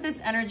it wasn't this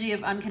energy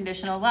of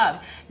unconditional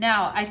love.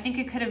 Now, I think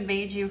it could have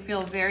made you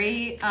feel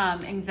very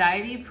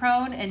anxiety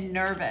prone and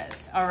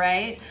nervous, all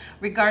right?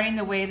 Regarding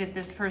the way that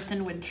this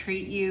person would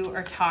treat you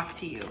or talk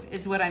to you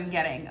is what I'm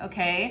getting,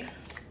 okay?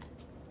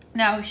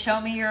 Now, show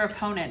me your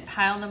opponent,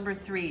 pile number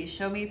 3.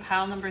 Show me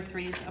pile number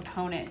 3's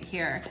opponent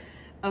here.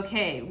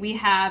 Okay, we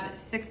have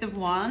 6 of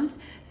Wands.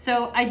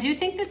 So I do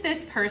think that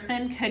this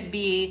person could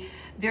be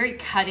very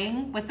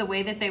cutting with the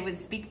way that they would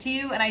speak to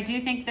you. And I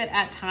do think that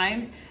at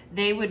times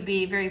they would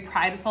be very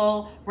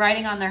prideful,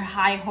 riding on their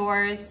high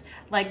horse.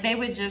 Like they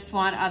would just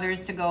want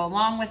others to go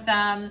along with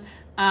them.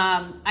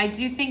 I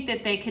do think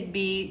that they could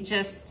be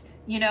just,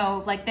 you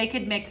know, like they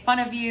could make fun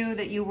of you,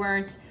 that you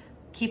weren't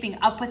keeping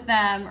up with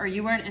them or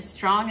you weren't as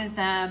strong as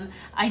them.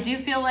 I do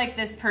feel like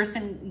this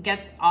person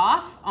gets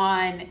off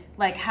on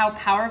like how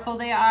powerful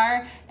they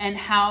are and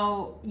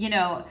how, you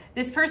know,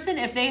 this person,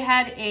 if they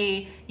had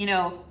a, you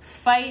know,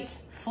 fight,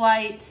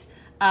 flight,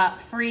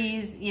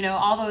 freeze, you know,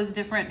 all those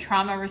different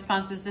trauma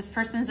responses, this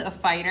person's a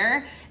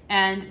fighter.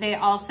 And they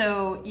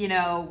also, you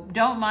know,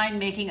 don't mind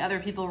making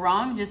other people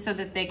wrong just so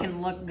that they can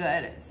look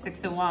good.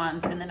 6 of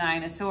Wands and the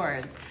 9 of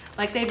Swords.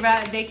 Like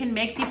they can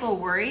make people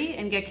worry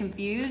and get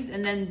confused,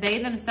 and then they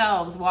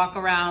themselves walk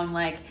around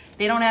like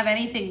they don't have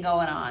anything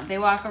going on. They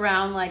walk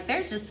around like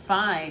they're just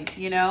fine,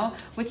 you know,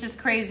 which is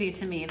crazy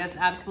to me. That's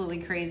absolutely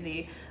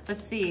crazy.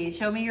 Let's see.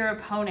 Show me your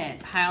opponent.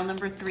 Pile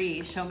number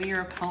 3. Show me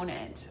your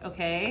opponent.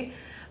 Okay.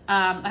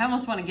 I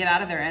almost want to get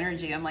out of their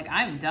energy. I'm like,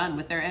 I'm done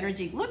with their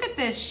energy. Look at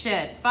this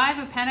shit.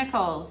 5 of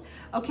Pentacles.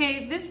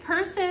 Okay, this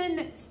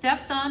person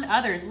steps on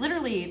others.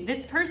 Literally,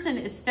 this person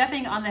is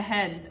stepping on the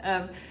heads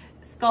of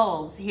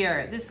skulls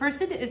here. This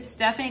person is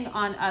stepping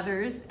on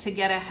others to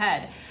get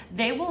ahead.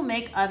 They will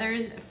make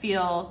others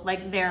feel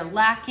like they're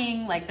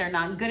lacking, like they're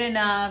not good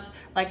enough,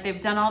 like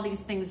they've done all these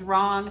things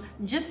wrong,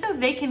 just so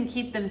they can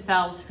keep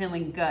themselves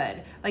feeling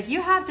good. Like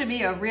you have to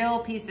be a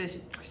real piece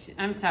of,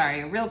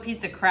 a real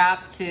piece of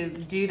crap to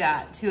do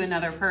that to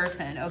another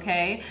person,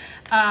 okay?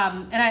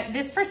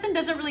 This person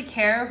doesn't really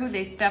care who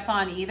they step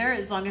on either,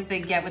 as long as they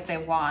get what they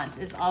want,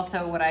 is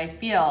also what I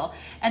feel.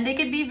 And they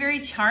could be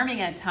very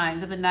charming at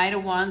times, with the Knight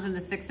of Wands and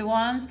the 6 of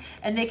Wands,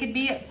 and they could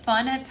be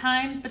fun at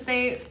times, but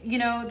they, you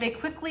know, they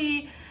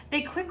quickly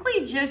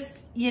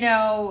just, you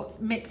know,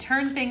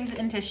 turn things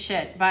into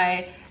shit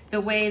by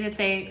the way that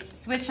they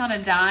switch on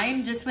a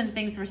dime just when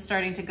things were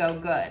starting to go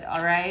good,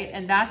 all right?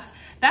 And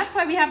that's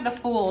why we have the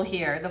Fool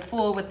here, the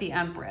Fool with the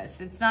Empress.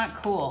 It's not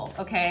cool,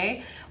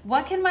 okay?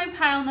 What can my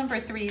pile number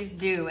 3s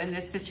do in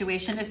this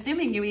situation,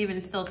 assuming you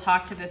even still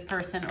talk to this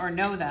person or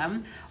know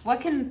them? What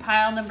can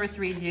pile number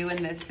 3 do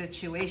in this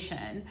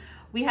situation?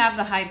 We have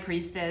the High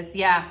Priestess.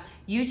 Yeah,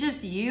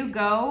 you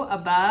go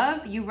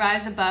above, you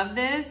rise above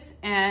this,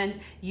 and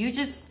you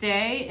just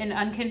stay in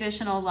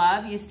unconditional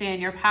love. You stay in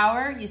your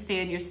power, you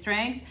stay in your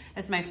strength.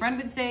 As my friend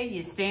would say,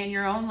 you stay in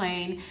your own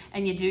lane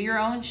and you do your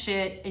own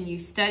shit and you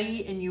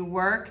study and you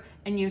work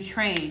and you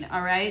train,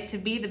 all right, to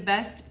be the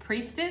best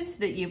priestess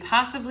that you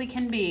possibly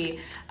can be.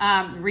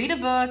 Read a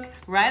book,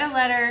 write a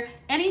letter,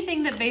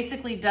 anything that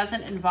basically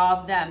doesn't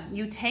involve them.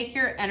 You take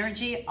your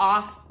energy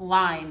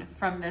offline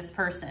from this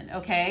person,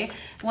 okay?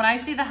 When I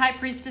see the High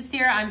Priestess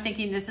here, I'm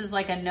thinking this is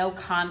like a no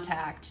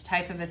contact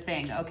type of a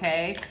thing,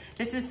 okay?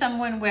 This is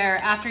someone where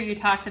after you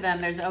talk to them,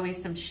 there's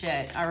always some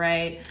shit, all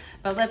right?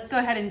 But let's go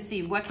ahead and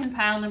see, what can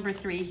pile number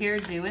 3 here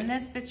do in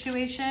this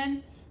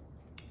situation?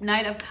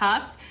 Knight of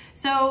Cups.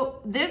 So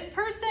this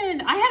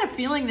person, I had a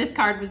feeling this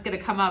card was going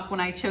to come up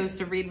when I chose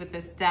to read with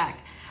this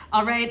deck.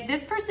 All right,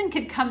 this person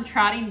could come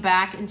trotting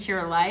back into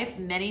your life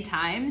many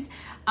times.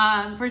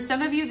 For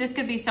some of you, this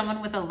could be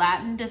someone with a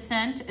Latin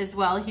descent as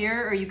well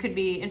here, or you could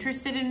be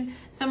interested in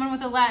someone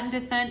with a Latin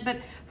descent. But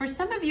for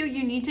some of you,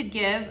 you need to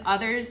give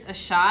others a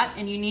shot,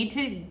 and you need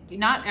to,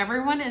 not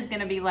everyone is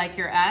going to be like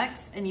your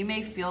ex, and you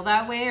may feel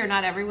that way, or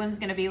not everyone's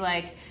going to be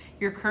like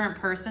your current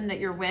person that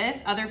you're with.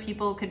 Other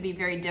people could be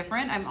very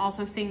different. I'm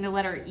also seeing the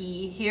letter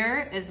E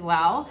here as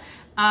well.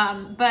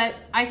 But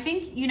I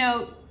think, you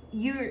know,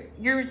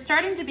 you're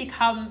starting to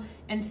become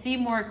and see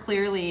more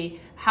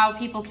clearly how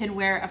people can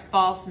wear a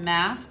false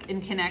mask in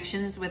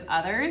connections with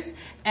others.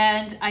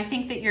 And I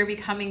think that you're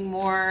becoming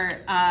more,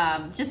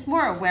 just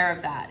more aware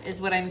of that is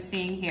what I'm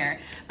seeing here.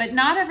 But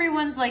not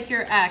everyone's like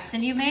your ex,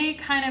 and you may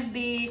kind of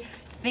be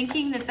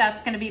thinking that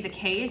that's going to be the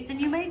case, and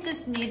you may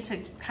just need to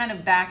kind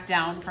of back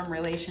down from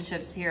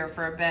relationships here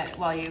for a bit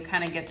while you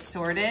kind of get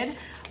sorted.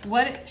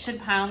 What should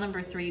pile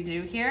number 3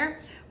 do here?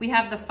 We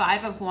have the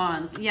 5 of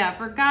Wands. Yeah,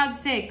 for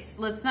God's sakes,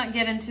 let's not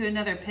get into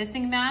another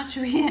pissing match.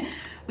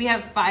 We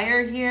have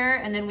fire here,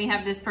 and then we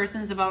have this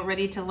person's about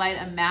ready to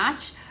light a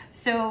match.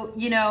 So,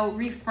 you know,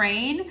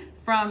 refrain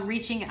from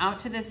reaching out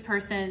to this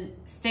person,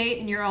 stay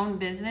in your own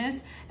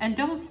business, and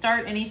don't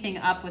start anything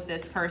up with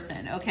this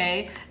person,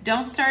 okay?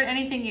 Don't start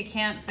anything you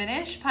can't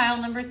finish, pile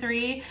number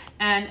 3,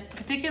 and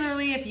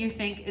particularly if you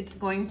think it's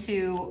going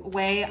to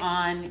weigh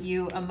on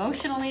you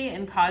emotionally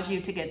and cause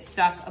you to get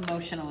stuck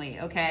emotionally,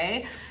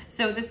 okay?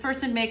 So this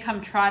person may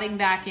come trotting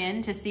back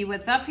in to see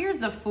what's up. Here's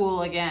the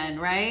Fool again,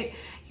 right?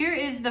 Here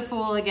is the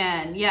Fool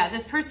again. Yeah,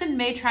 this person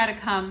may try to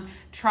come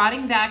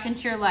trotting back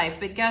into your life,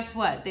 but guess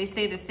what? They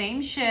say the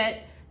same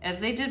shit as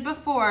they did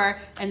before,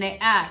 and they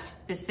act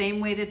the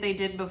same way that they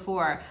did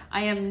before.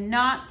 I am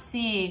not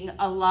seeing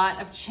a lot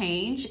of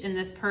change in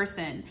this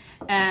person,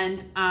 and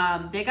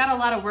they got a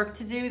lot of work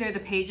to do. They're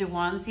the Page of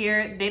Wands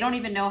here. They don't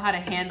even know how to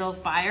handle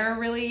fire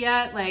really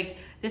yet. Like,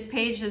 this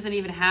page doesn't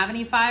even have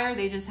any fire.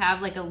 They just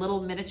have like a little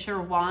miniature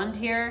wand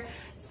here.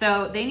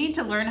 So they need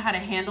to learn how to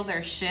handle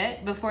their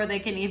shit before they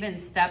can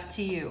even step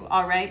to you.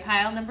 All right,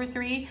 pile number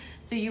 3.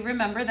 So you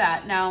remember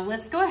that. Now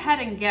let's go ahead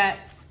and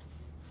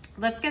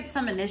let's get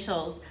some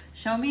initials.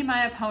 Show me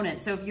my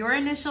opponent. So if your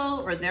initial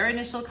or their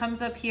initial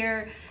comes up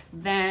here,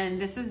 then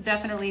this is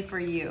definitely for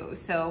you.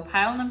 So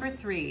pile number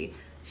 3,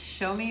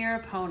 show me your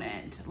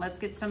opponent. Let's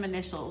get some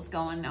initials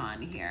going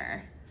on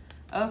here.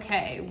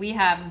 Okay, we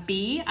have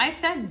B. I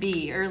said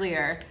B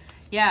earlier.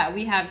 Yeah,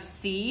 we have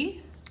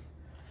C.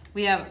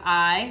 We have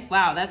I.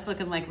 Wow, that's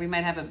looking like we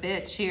might have a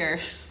bitch here.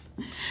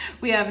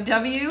 We have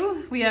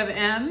W. We have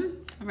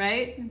M,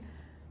 right?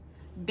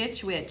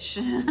 Bitch witch.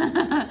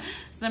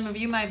 Some of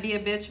you might be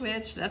a bitch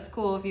witch. That's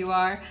cool if you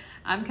are.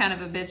 I'm kind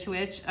of a bitch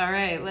witch. All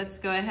right, let's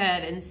go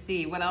ahead and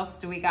see. What else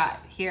do we got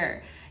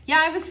here? Yeah,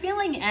 I was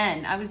feeling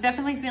N. I was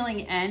definitely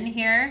feeling N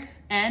here.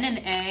 N and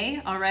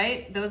A, all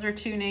right? Those are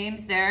 2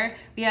 names there.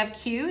 We have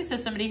Q, so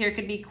somebody here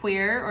could be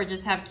queer or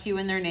just have Q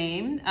in their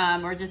name,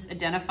 or just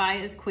identify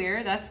as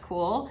queer. That's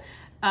cool.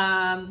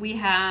 We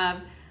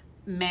have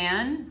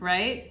man,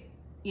 right?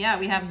 Yeah,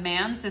 we have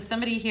man. So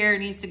somebody here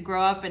needs to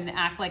grow up and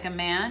act like a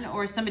man,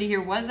 or somebody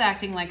here was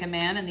acting like a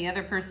man and the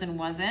other person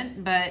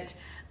wasn't. But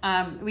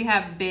we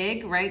have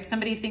big, right?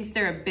 Somebody thinks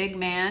they're a big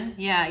man.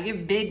 Yeah, you're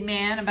a big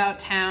man about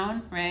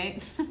town,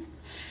 right?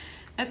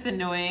 That's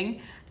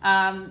annoying.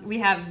 We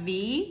have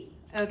V,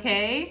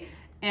 okay?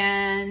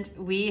 And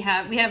we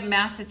have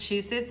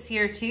Massachusetts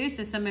here too.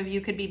 So some of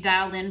you could be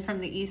dialed in from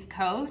the East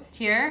Coast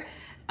here.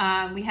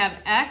 We have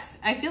X.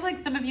 I feel like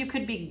some of you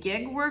could be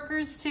gig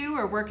workers too,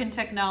 or work in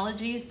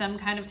technology, some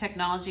kind of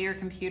technology or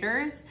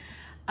computers.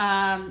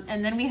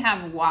 And then we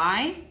have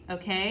Y,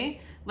 okay?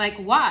 Like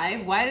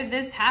why? Why did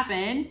this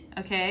happen?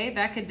 Okay,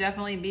 that could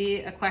definitely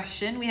be a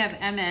question. We have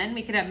MN.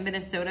 We could have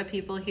Minnesota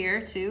people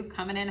here too,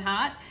 coming in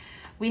hot.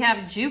 We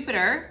have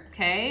Jupiter,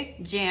 okay,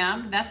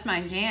 jam, that's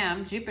my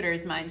jam. Jupiter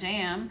is my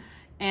jam.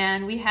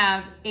 And we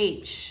have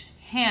H,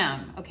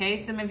 ham,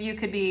 okay? Some of you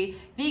could be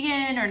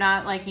vegan or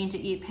not liking to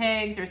eat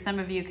pigs, or some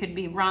of you could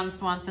be Ron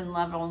Swanson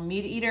level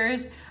meat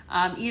eaters.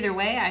 Either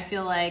way, I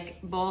feel like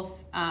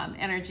both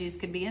energies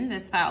could be in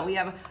this pile. We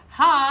have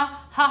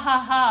ha, ha, ha,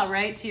 ha,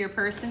 right, to your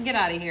person. Get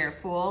out of here,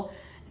 fool.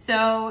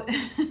 So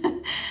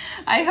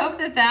I hope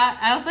that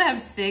I also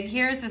have cig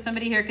here. So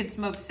somebody here could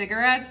smoke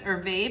cigarettes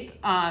or vape,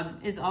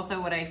 is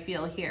also what I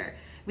feel here.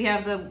 We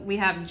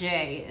have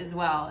J as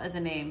well as a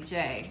name,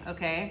 J,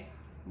 okay?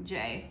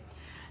 J.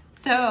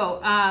 So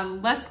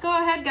let's go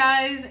ahead,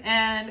 guys,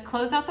 and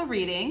close out the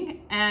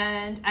reading.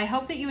 And I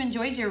hope that you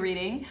enjoyed your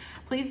reading.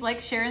 Please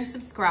like, share, and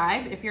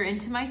subscribe if you're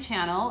into my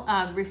channel.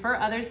 Refer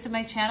others to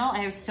my channel. I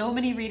have so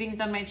many readings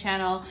on my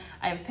channel.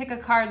 I have pick a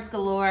cards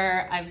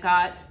galore. I've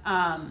got,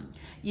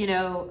 you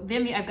know,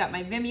 I've got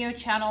my Vimeo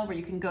channel where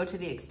you can go to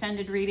the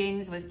extended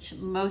readings, which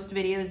most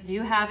videos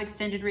do have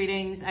extended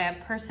readings. I have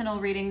personal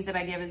readings that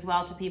I give as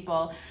well to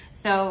people.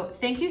 So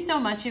thank you so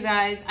much, you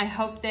guys. I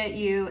hope that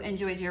you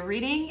enjoyed your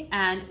reading,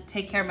 and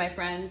take care, my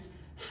friends.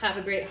 Have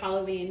a great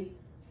Halloween.